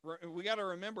emperor. We got to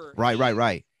remember, Right, right,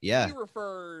 right. he Yeah.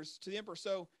 refers to the emperor.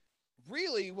 So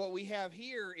really, what we have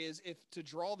here is, if to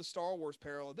draw the Star Wars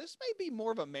parallel, this may be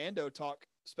more of a Mando talk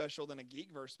special than a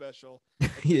Geekverse special at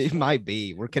this It point. might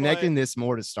be. We're But connecting this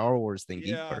more to Star Wars than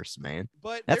yeah, Geekverse, man.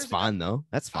 but That's there's, fine though.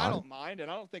 That's I fine. don't mind, and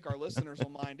I don't think our listeners will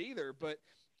mind either. But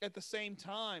at the same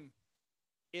time,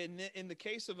 in the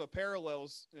case of a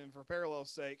parallels, and for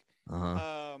parallels' sake,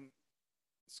 Uh-huh. um,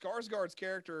 Skarsgård's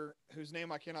character, whose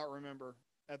name I cannot remember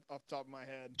off the top of my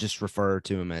head. Just refer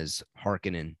to him as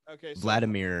Harkonnen. Okay, so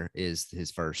Vladimir is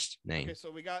his first okay, name. so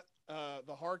we got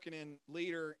the Harkonnen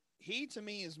leader. He, to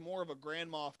me, is more of a Grand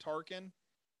Moff Tarkin,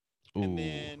 and Ooh,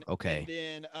 and okay.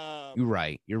 then You're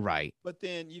right. You're right. but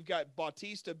then you've got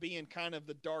Bautista being kind of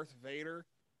the Darth Vader,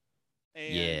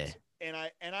 and Yeah.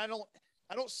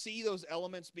 I don't see those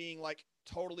elements being like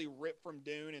totally ripped from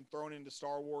Dune and thrown into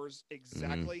Star Wars Hmm.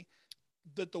 exactly.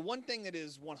 The one thing that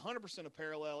is 100% a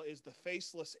parallel is the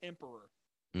faceless emperor.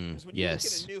 Because when you look at A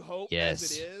Yes. New Hope as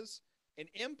it Yes. is, an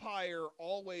empire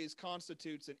always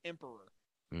constitutes an emperor.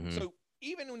 Hmm. So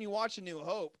even when you watch A New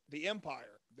Hope, the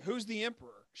empire, who's the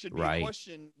emperor, should be a Right.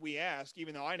 question we ask,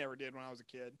 even though I never did when I was a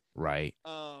kid. Right.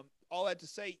 All that to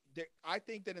say, that I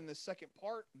think that in the second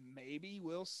part, maybe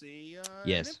we'll see an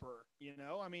Yes. emperor. You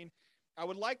know, I mean, I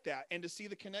would like that, and to see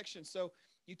the connection. So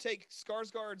you take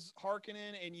Skarsgård's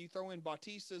Harkonnen and you throw in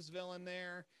Bautista's villain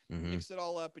there, Hmm. mix it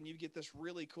all up, and you get this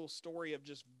really cool story of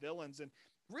just villains. And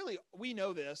really, we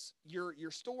know this: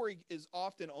 your story is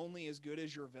often only as good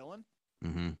as your villain.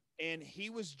 Hmm. And he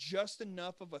was just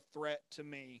enough of a threat to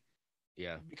me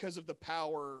Yeah. because of the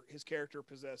power his character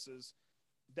possesses,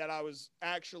 that I was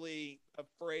actually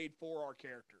afraid for our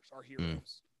characters, our Mm.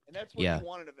 heroes. And that's what you Yeah.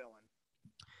 wanted a villain.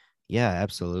 Yeah,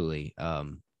 absolutely.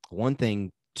 One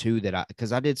thing too that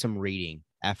because I did some reading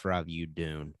after I viewed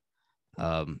Dune.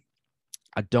 Um,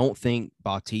 I don't think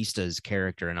Bautista's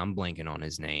character, and I'm blanking on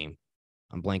his name.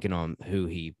 I'm blanking on who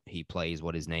he plays,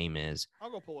 what his name is.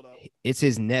 I'll go pull it up. It's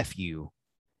his nephew.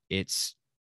 It's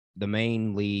the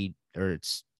main lead, or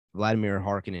it's Vladimir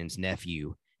Harkonnen's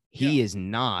nephew. Yeah. He is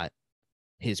not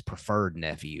his preferred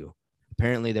nephew.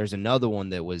 Apparently, there's another one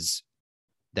that's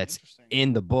Interesting.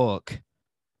 in the book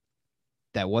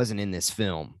that wasn't in this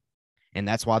film, and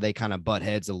that's why they kind of butt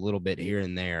heads a little bit here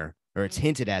and there, or it's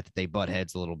hinted at that they butt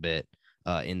heads a little bit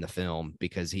in the film,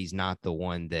 because he's not the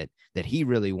one that he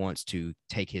really wants to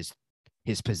take his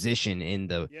position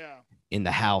Yeah. in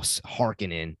the house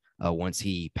Harkonnen once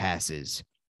he passes.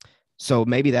 So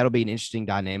maybe that'll be an interesting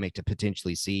dynamic to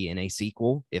potentially see in a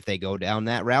sequel if they go down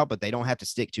that route, but they don't have to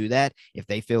stick to that. If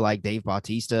they feel like Dave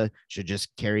Bautista should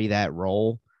just carry that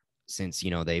role, since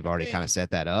they've I already kind think, of set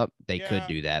that up, they could yeah.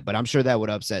 do that. But I'm sure that would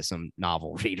upset some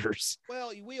novel readers.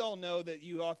 Well, we all know that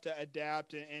you have to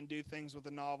adapt and do things with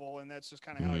a novel, and that's just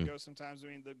kind of how it Hmm. goes sometimes. I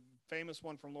mean, the famous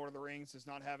one from Lord of the Rings is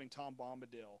not having Tom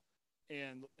Bombadil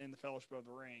in the Fellowship of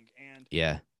the Ring, and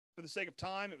Yeah. for the sake of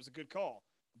time, it was a good call.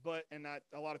 But and that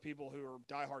a lot of people who are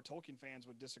diehard Tolkien fans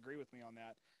would disagree with me on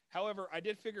that. However, I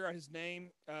did figure out his name.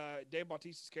 Dave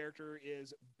Bautista's character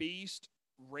is Beast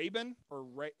Rabban or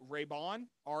Rabban,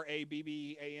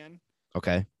 Rabban,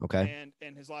 Okay. Okay.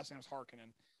 and his last name is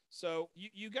Harkonnen. So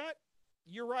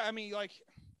you're right. I mean, like,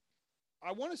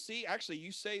 I want to see. Actually,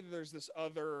 you say there's this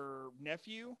other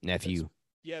nephew. Nephew.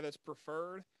 That's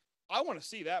preferred. I want to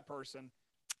see that person.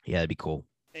 Yeah, that'd be cool.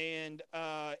 And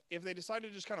if they decide to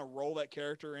just kind of roll that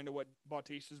character into what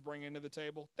Bautista's bringing to the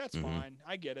table, that's fine.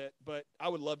 I get it, but I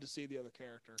would love to see the other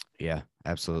character. Yeah,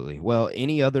 absolutely. Well,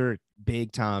 any other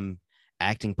big time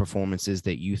acting performances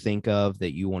that you think of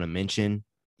that you want to mention?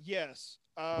 Yes.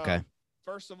 Okay.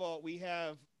 First of all, we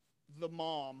have the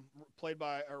mom, played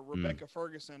by Rebecca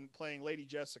Ferguson, playing Lady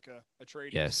Jessica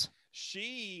Atreides. Yes.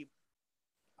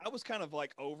 I was kind of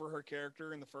like over her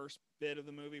character in the first bit of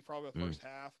the movie, probably the first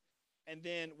half. And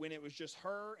then when it was just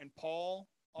her and Paul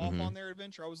off on their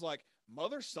adventure, I was like,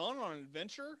 mother, son on an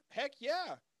adventure? Heck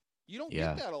yeah. You don't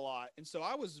get that a lot. And so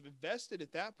I was invested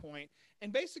at that point.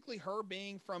 And basically her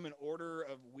being from an order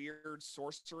of weird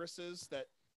sorceresses that,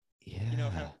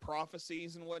 have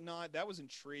prophecies and whatnot, that was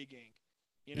intriguing.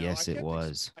 Yes, it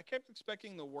was. I kept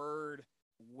expecting the word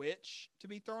witch to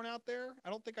be thrown out there. I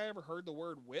don't think I ever heard the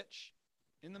word witch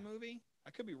in the movie.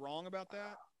 I could be wrong about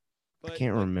that. But I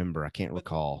can't remember. I can't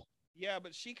recall. Yeah,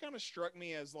 but she kind of struck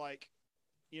me as like,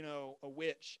 a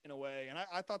witch in a way. And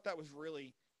I thought that was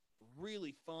really,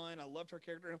 really fun. I loved her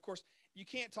character. And of course, you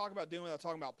can't talk about Dune without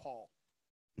talking about Paul.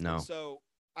 No. And so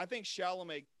I think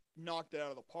Chalamet knocked it out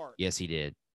of the park. Yes, he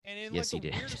did. And in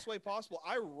the weirdest way possible,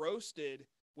 I roasted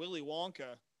Willy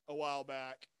Wonka a while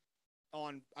back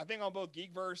on both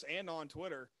Geekverse and on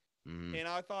Twitter. And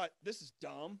I thought, this is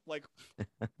dumb. Like,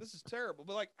 this is terrible.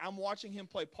 But like, I'm watching him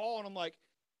play Paul and I'm like,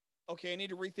 okay, I need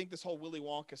to rethink this whole Willy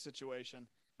Wonka situation,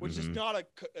 which is not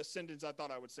a sentence I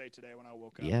thought I would say today when I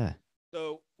woke up. Yeah.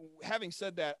 So having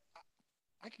said that,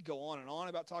 I could go on and on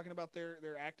about talking about their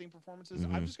acting performances.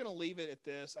 I'm just going to leave it at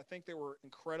this. I think they were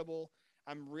incredible.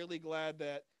 I'm really glad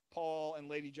that Paul and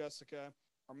Lady Jessica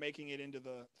are making it into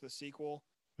the sequel.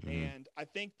 And I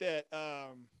think that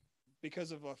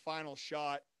because of a final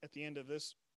shot at the end of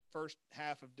this first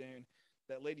half of Dune,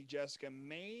 that Lady Jessica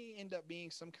may end up being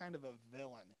some kind of a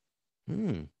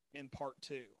villain in part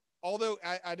 2. Although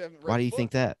I haven't read Why do you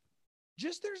think that?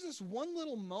 Just there's this one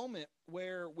little moment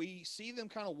where we see them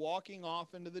kind of walking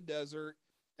off into the desert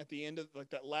at the end of like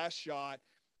that last shot.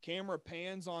 Camera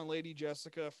pans on Lady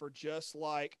Jessica for just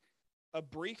like a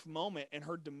brief moment, and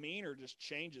her demeanor just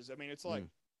changes. I mean, it's like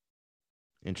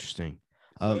interesting.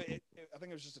 So I think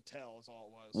it was just a tell is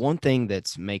all it was. One thing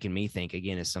that's making me think,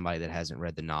 again, as somebody that hasn't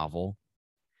read the novel,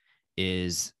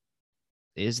 is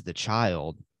the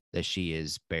child that she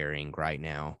is bearing right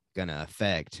now going to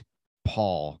affect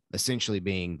Paul, essentially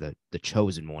being the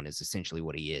chosen one, is essentially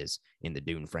what he is in the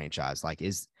Dune franchise. Like,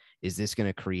 is this going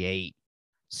to create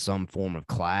some form of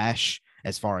clash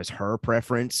as far as her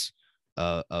preference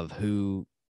of who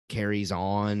carries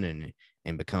on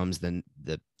and becomes the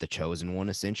chosen one,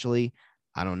 essentially?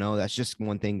 I don't know. That's just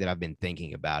one thing that I've been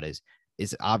thinking about is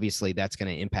obviously that's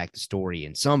going to impact the story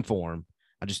in some form.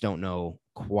 I just don't know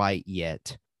quite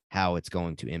yet how it's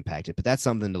going to impact it, but that's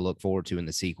something to look forward to in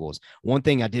the sequels. One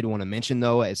thing I did want to mention,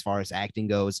 though, as far as acting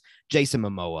goes, Jason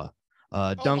Momoa,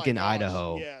 Duncan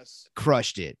Idaho,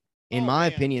 crushed it. In my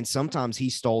opinion, sometimes he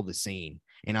stole the scene.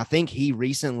 And I think he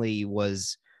recently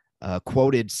was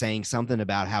quoted saying something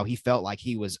about how he felt like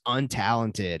he was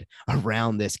untalented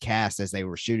around this cast as they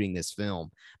were shooting this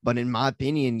film. But in my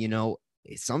opinion,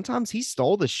 sometimes he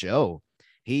stole the show.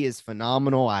 He is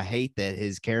phenomenal. I hate that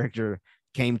his character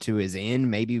came to his end.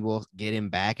 Maybe we'll get him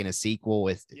back in a sequel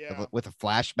with a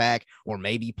flashback, or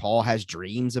maybe Paul has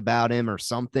dreams about him or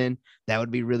something. That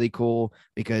would be really cool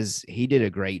because he did a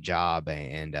great job,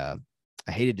 and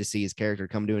I hated to see his character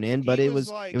come to an end, but it was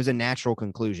a natural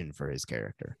conclusion for his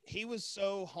character. He was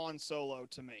so Han Solo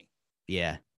to me.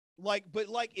 Yeah. But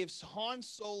if Han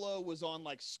Solo was on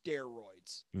like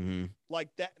steroids, like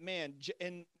that, man,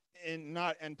 and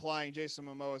not implying Jason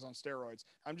Momoa is on steroids.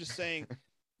 I'm just saying,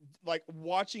 like,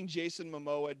 watching Jason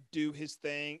Momoa do his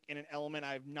thing in an element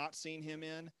I've not seen him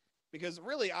in, because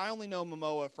really I only know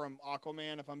Momoa from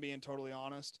Aquaman, if I'm being totally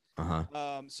honest.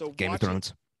 So Game of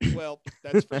Thrones. Well,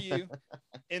 that's for you.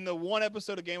 In the one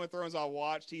episode of Game of Thrones I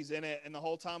watched, he's in it, and the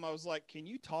whole time I was like, "Can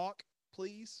you talk,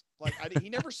 please?" Like, he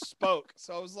never spoke,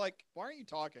 so I was like, "Why aren't you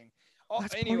talking?"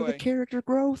 That's anyway, part of the character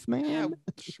growth, man. Yeah,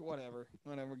 whatever.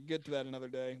 Get to that another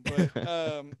day.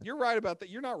 But you're right about that.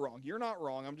 You're not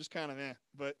wrong. I'm just kind of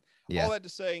But all that to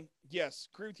say, yes,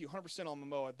 agree with you 100% on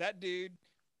Momoa. That dude,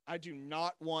 I do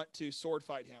not want to sword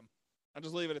fight him. I'll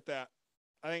just leave it at that.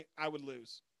 I think I would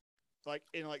lose. Like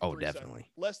in 3 definitely. seconds.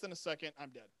 Less than a second,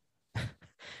 I'm dead.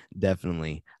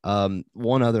 Definitely.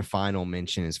 One other final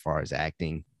mention as far as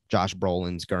acting, Josh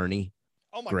Brolin's Gurney,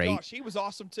 Oh my great. gosh, he was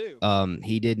awesome too.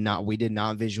 We did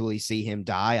not visually see him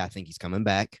die. I think he's coming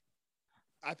back.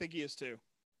 I think he is too.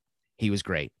 He was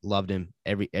great. Loved him.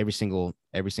 Every single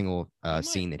He might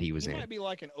scene that he was he in. might be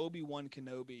like an Obi-Wan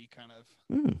Kenobi kind of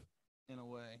Mm, in a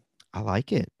way. I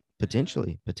like it. Yeah.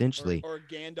 Potentially. Or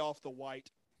Gandalf the White.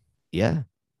 Yeah.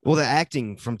 Well, the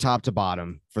acting from top to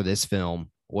bottom for this film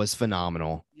was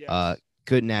phenomenal. Yes.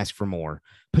 Couldn't ask for more.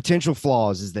 Potential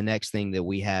flaws is the next thing that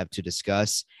we have to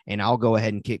discuss. And I'll go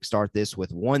ahead and kickstart this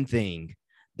with one thing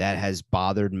that has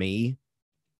bothered me,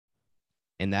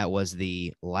 and that was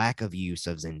the lack of use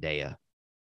of Zendaya.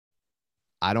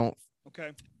 I don't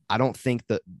Okay. I don't think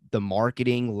the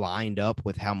marketing lined up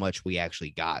with how much we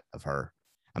actually got of her.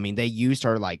 I mean, they used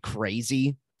her like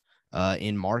crazy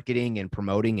in marketing and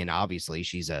promoting, and obviously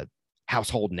she's a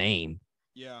household name,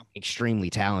 Yeah. extremely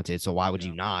talented. So why would Yeah.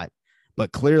 you not?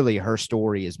 But clearly, her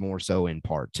story is more so in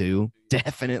part two,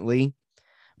 definitely.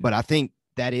 But I think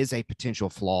that is a potential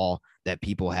flaw that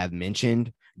people have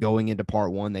mentioned going into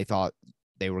part one. They thought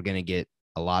they were going to get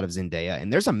a lot of Zendaya,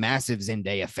 and there's a massive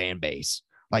Zendaya fan base.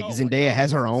 Like Oh my Zendaya gosh,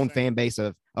 has her it's own insane. fan base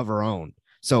of her own.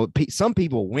 So some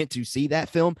people went to see that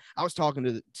film. I was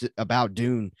talking about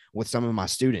Dune with some of my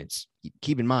students.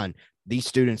 Keep in mind, these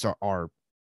students are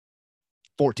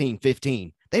 14,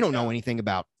 15. They don't know Yeah. anything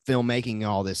about filmmaking and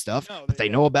all this stuff, No, but they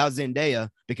yeah. know about Zendaya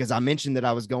because I mentioned that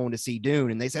I was going to see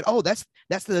Dune, and they said, "Oh, that's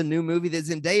the new movie that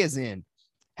Zendaya's in."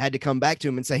 Had to come back to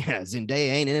him and say, yeah, "Zendaya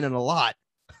ain't in it a lot,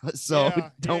 so Yeah.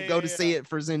 don't go to see Yeah. it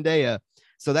for Zendaya."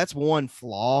 So that's one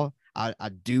flaw I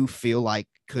do feel like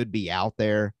could be out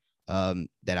there,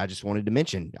 that I just wanted to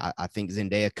mention. I think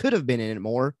Zendaya could have been in it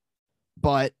more,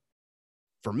 but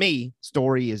for me,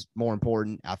 story is more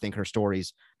important. I think her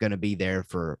story's going to be there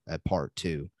for a part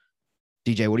two.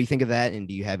 DJ, what do you think of that? And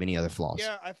do you have any other flaws?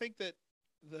 Yeah, I think that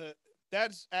the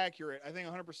that's accurate. I think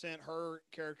 100% her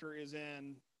character is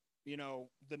in,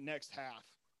 the next half.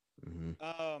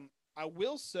 Mm-hmm. I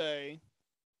will say,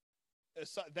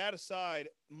 that aside,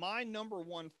 my number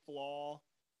one flaw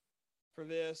for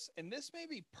this, and this may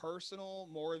be personal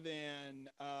more than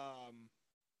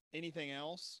anything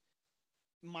else.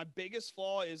 My biggest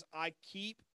flaw is I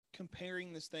keep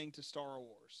comparing this thing to Star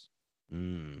Wars.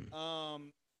 Mm.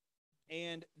 Um,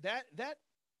 and that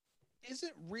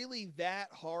isn't really that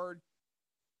hard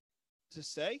to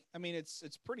say. I mean, it's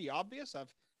pretty obvious.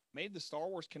 I've made the Star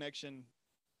Wars connection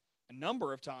a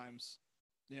number of times.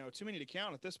 Too many to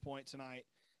count at this point tonight.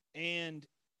 And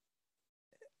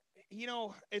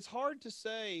it's hard to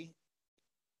say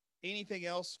anything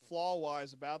else flaw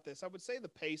wise about this. I would say the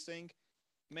pacing,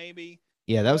 maybe,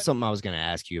 Yeah, that was but something I was going to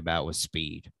ask you about was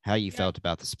speed. How you yeah, felt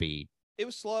about the speed? it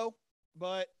was slow,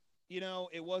 but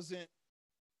it wasn't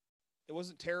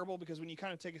terrible because when you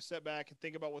kind of take a step back and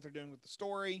think about what they're doing with the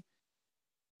story,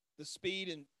 the speed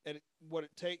and what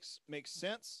it takes makes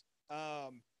sense.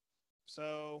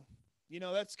 So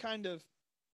that's kind of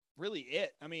really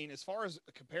it. I mean, as far as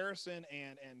a comparison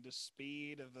and the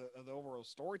speed of the overall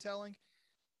storytelling,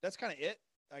 that's kind of it.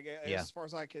 I guess Yeah. as far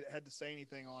as had to say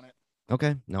anything on it.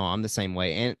 Okay. No, I'm the same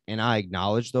way. And I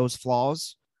acknowledge those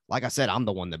flaws. Like I said, I'm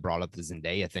the one that brought up the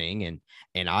Zendaya thing,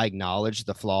 and I acknowledge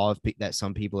the flaw that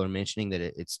some people are mentioning that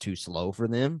it's too slow for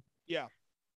them. Yeah.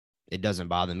 It doesn't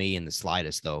bother me in the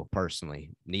slightest, though, personally.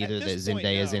 At Neither this that point,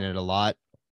 Zendaya's in no. it a lot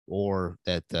or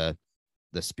that the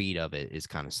speed of it is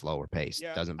kind of slower paced.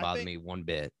 Yeah, Doesn't bother me one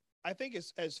bit. I think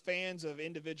as fans of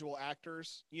individual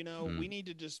actors, we Mm, need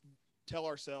to just tell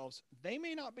ourselves they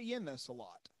may not be in this a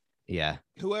lot. yeah.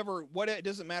 Whoever, what it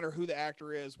doesn't matter who the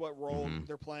actor is, what role Mm-hmm.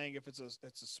 they're playing. If it's a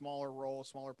smaller role,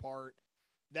 smaller part,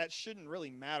 that shouldn't really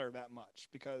matter that much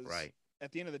because Right.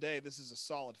 at the end of the day, this is a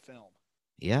solid film.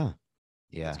 Yeah.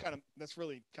 Yeah. That's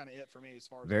really kind of it for me as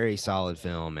far as Very flaws solid go.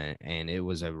 film, and it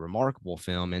was a remarkable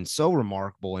film, and so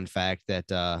remarkable, in fact,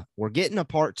 that we're getting a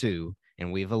part two,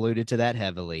 and we've alluded to that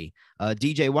heavily.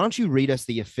 DJ, why don't you read us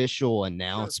the official Sure.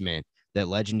 announcement that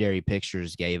Legendary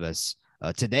Pictures gave us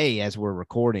today as we're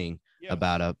recording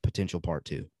about Yes. a potential part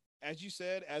two? As you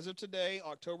said, as of today,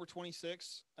 October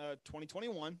 26,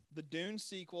 2021, the Dune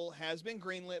sequel has been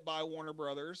greenlit by Warner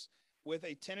Brothers with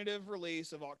a tentative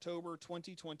release of October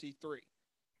 2023.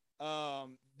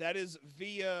 That is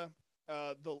via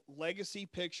the Legacy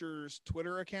Pictures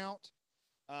Twitter account,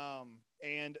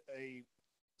 and a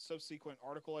subsequent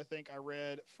article I think I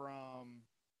read from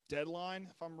Deadline,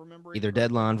 if I'm remembering Either correctly.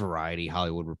 Deadline, Variety,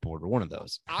 Hollywood Reporter, one of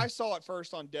those. I saw it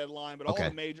first on Deadline, but Okay.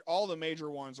 all the major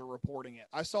ones are reporting it.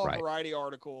 I saw a Right. Variety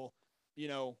article,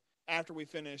 after we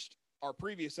finished our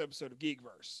previous episode of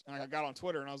Geekverse, and I got on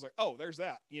Twitter and I was like, oh, there's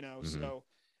that. Mhm. So,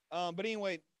 but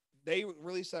anyway, they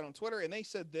released that on Twitter, and they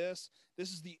said this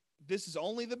is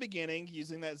only the beginning,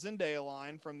 using that Zendaya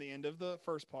line from the end of the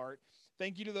first part.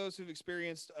 Thank you to those who've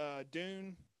experienced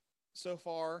Dune so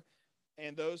far,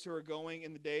 and those who are going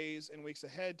in the days and weeks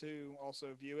ahead to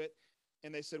also view it.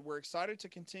 And they said, we're excited to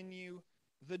continue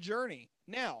the journey.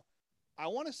 Now, I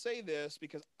want to say this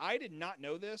because I did not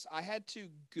know this. I had to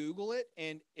Google it.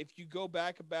 And if you go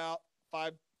back about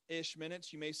 5-ish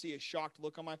minutes, you may see a shocked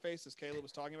look on my face as Caleb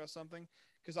was talking about something.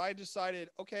 Because I decided,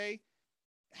 okay,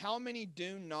 how many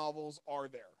Dune novels are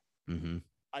there? Mm-hmm.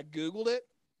 I Googled it.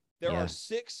 There are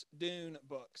 6 Dune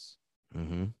books.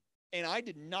 Mm-hmm. And I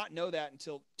did not know that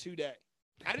until today.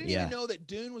 I didn't even know that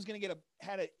Dune was going to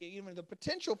had even the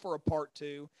potential for a part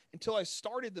 2 until I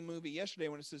started the movie yesterday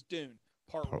when it says Dune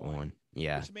part 1.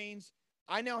 Yeah. Which means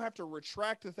I now have to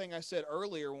retract the thing I said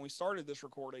earlier when we started this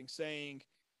recording saying,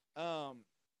 I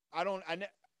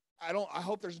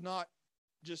hope there's not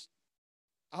just,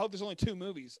 I hope there's only 2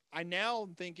 movies. I now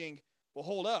am thinking, well,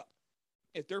 hold up.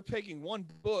 If they're picking one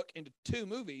book into 2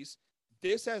 movies,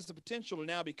 this has the potential to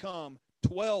now become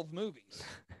 12 movies.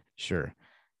 Sure.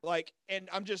 Like, and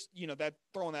I'm just, that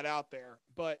throwing that out there,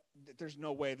 but there's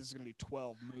no way this is going to be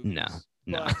 12 movies.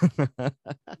 No. But,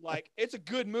 like, it's a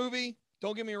good movie.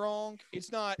 Don't get me wrong.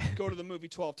 It's not go to the movie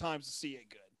 12 times to see it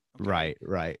good. Okay?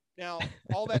 Right. Now,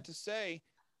 all that to say,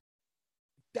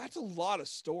 that's a lot of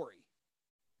story.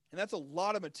 And that's a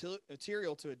lot of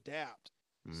material to adapt.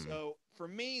 So for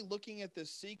me, looking at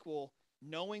this sequel,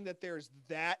 knowing that there's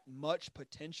that much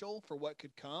potential for what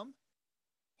could come,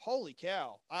 holy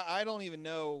cow. I don't even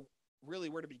know really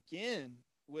where to begin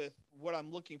with what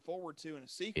I'm looking forward to in a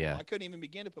sequel. Yeah. I couldn't even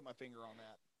begin to put my finger on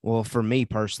that. Well, for me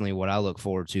personally, what I look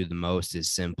forward to the most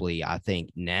is simply, I think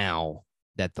now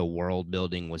that the world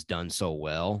building was done so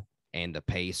well and the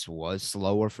pace was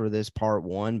slower for this part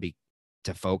 1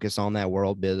 to focus on that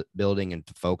world building and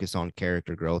to focus on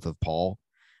character growth of Paul.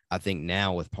 I think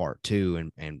now with part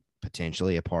 2 and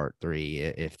potentially a part 3,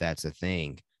 if that's a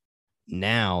thing,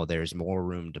 now there's more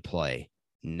room to play.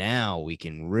 Now we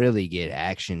can really get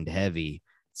action heavy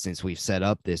since we've set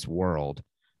up this world.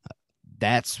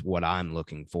 That's what I'm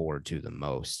looking forward to the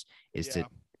most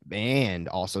and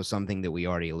also something that we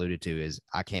already alluded to is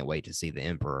I can't wait to see the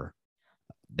Emperor.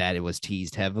 That it was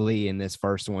teased heavily in this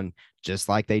first one, just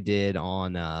like they did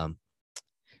on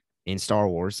in Star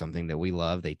Wars, something that we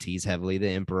love. They tease heavily the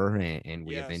Emperor and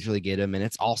we eventually get him, and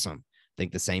it's awesome. I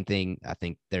think the same thing. I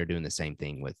think they're doing the same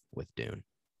thing with Dune.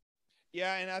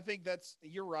 Yeah, and I think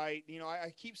you're right.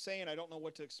 I keep saying I don't know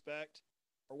what to expect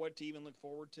or what to even look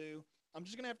forward to. I'm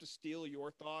just going to have to steal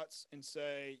your thoughts and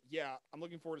say, yeah, I'm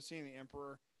looking forward to seeing the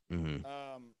Emperor,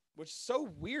 which is so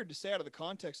weird to say out of the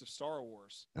context of Star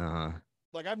Wars.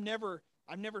 Like I've never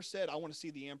said I want to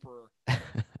see the Emperor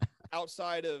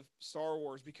outside of Star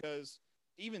Wars, because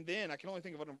even then I can only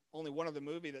think of only one other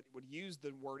movie that would use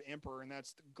the word Emperor, and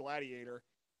that's Gladiator.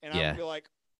 And I would be like,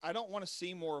 I don't want to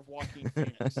see more of Joaquin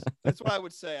Phoenix. That's what I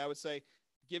would say. I would say,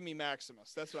 give me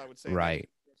Maximus. That's what I would say. Right.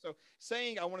 So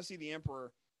saying I want to see the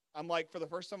Emperor, I'm like, for the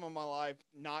first time in my life,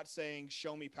 not saying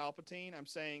show me Palpatine. I'm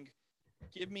saying,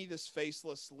 give me this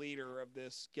faceless leader of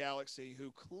this galaxy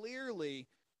who clearly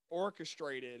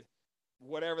orchestrated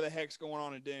whatever the heck's going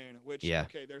on in Dune, which,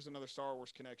 okay, there's another Star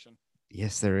Wars connection.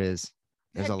 Yes, there is.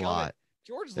 There's a lot.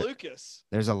 George Lucas.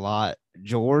 There's a lot.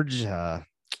 George,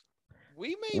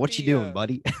 what you doing,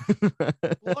 buddy?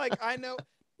 Like, I know,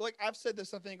 like I've said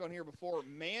this, I think, on here before.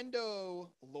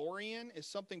 Mandalorian is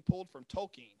something pulled from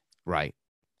Tolkien. Right.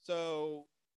 So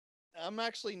I'm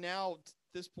actually now at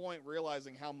this point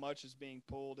realizing how much is being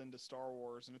pulled into Star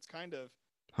Wars, and it's kind of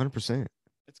 100%.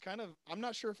 It's kind of, I'm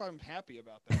not sure if I'm happy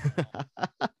about that.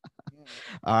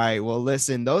 All right. Well,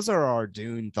 listen, those are our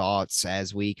Dune thoughts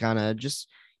as we kind of just,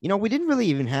 we didn't really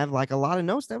even have like a lot of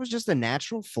notes. That was just a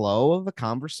natural flow of a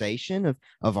conversation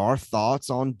of our thoughts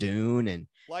on Dune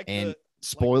and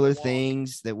spoiler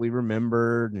things that we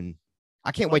remembered. And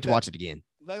I can't wait to watch it again.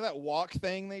 Like that walk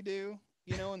thing they do,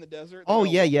 in the desert. Oh,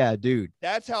 yeah, dude.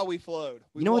 That's how we flowed.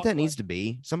 You know what that needs to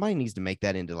be? Somebody needs to make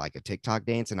that into like a TikTok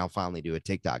dance, and I'll finally do a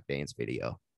TikTok dance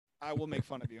video. I will make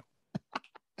fun of you.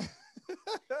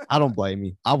 I don't blame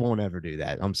you. I won't ever do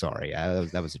that. I'm sorry.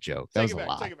 That was a joke. That was a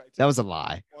lie. That was a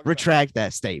lie. Retract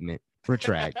that statement.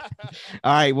 Retract.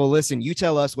 All right. Well, listen, you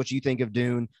tell us what you think of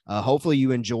Dune. Hopefully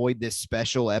you enjoyed this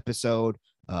special episode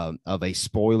of a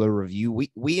spoiler review.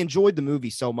 We enjoyed the movie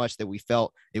so much that we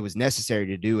felt it was necessary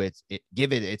to do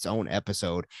give it its own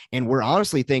episode. And we're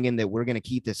honestly thinking that we're going to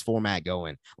keep this format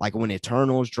going. Like when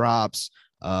Eternals drops,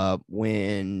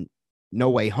 when No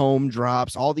Way Home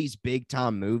drops, all these big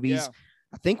time movies. Yeah.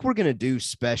 I think we're going to do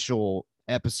special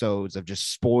episodes of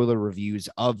just spoiler reviews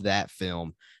of that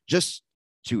film, just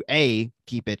to A,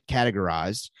 keep it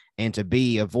categorized, and to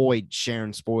B, avoid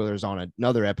sharing spoilers on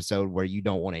another episode where you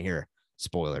don't want to hear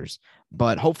spoilers.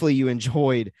 But hopefully you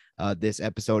enjoyed this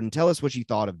episode, and tell us what you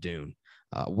thought of Dune.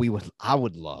 I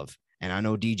would love, and I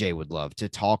know DJ would love, to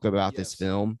talk about this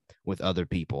film with other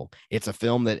people. It's a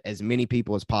film that as many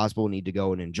people as possible need to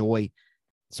go and enjoy.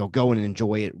 So go and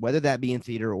enjoy it, whether that be in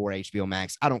theater or HBO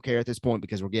Max. I don't care at this point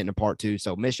because we're getting to part 2.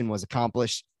 So mission was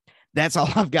accomplished. That's all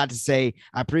I've got to say.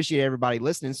 I appreciate everybody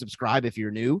listening. Subscribe if you're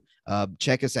new.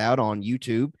 Check us out on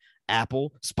YouTube,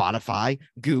 Apple, Spotify,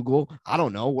 Google. I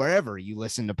don't know, wherever you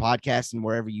listen to podcasts and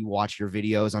wherever you watch your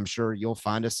videos. I'm sure you'll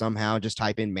find us somehow. Just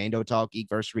type in Mando Talk,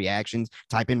 Geekverse Reactions,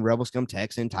 type in Rebel Scum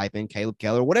Texan, type in Caleb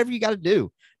Keller, whatever you got to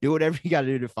do. Do whatever you got to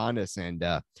do to find us. And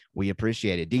we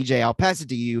appreciate it. DJ, I'll pass it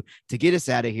to you to get us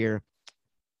out of here.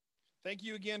 Thank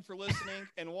you again for listening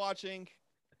and watching.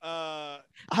 I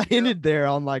ended there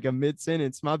on like a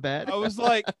mid-sentence. My bad. I was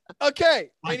like, okay.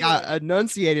 Anyway. I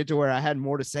enunciated to where I had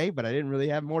more to say, but I didn't really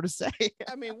have more to say.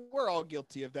 I mean, we're all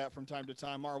guilty of that from time to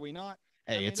time, are we not?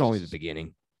 Hey, it's only the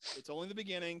beginning. It's only the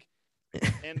beginning.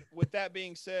 And with that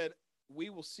being said, we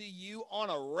will see you on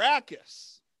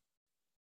Arrakis.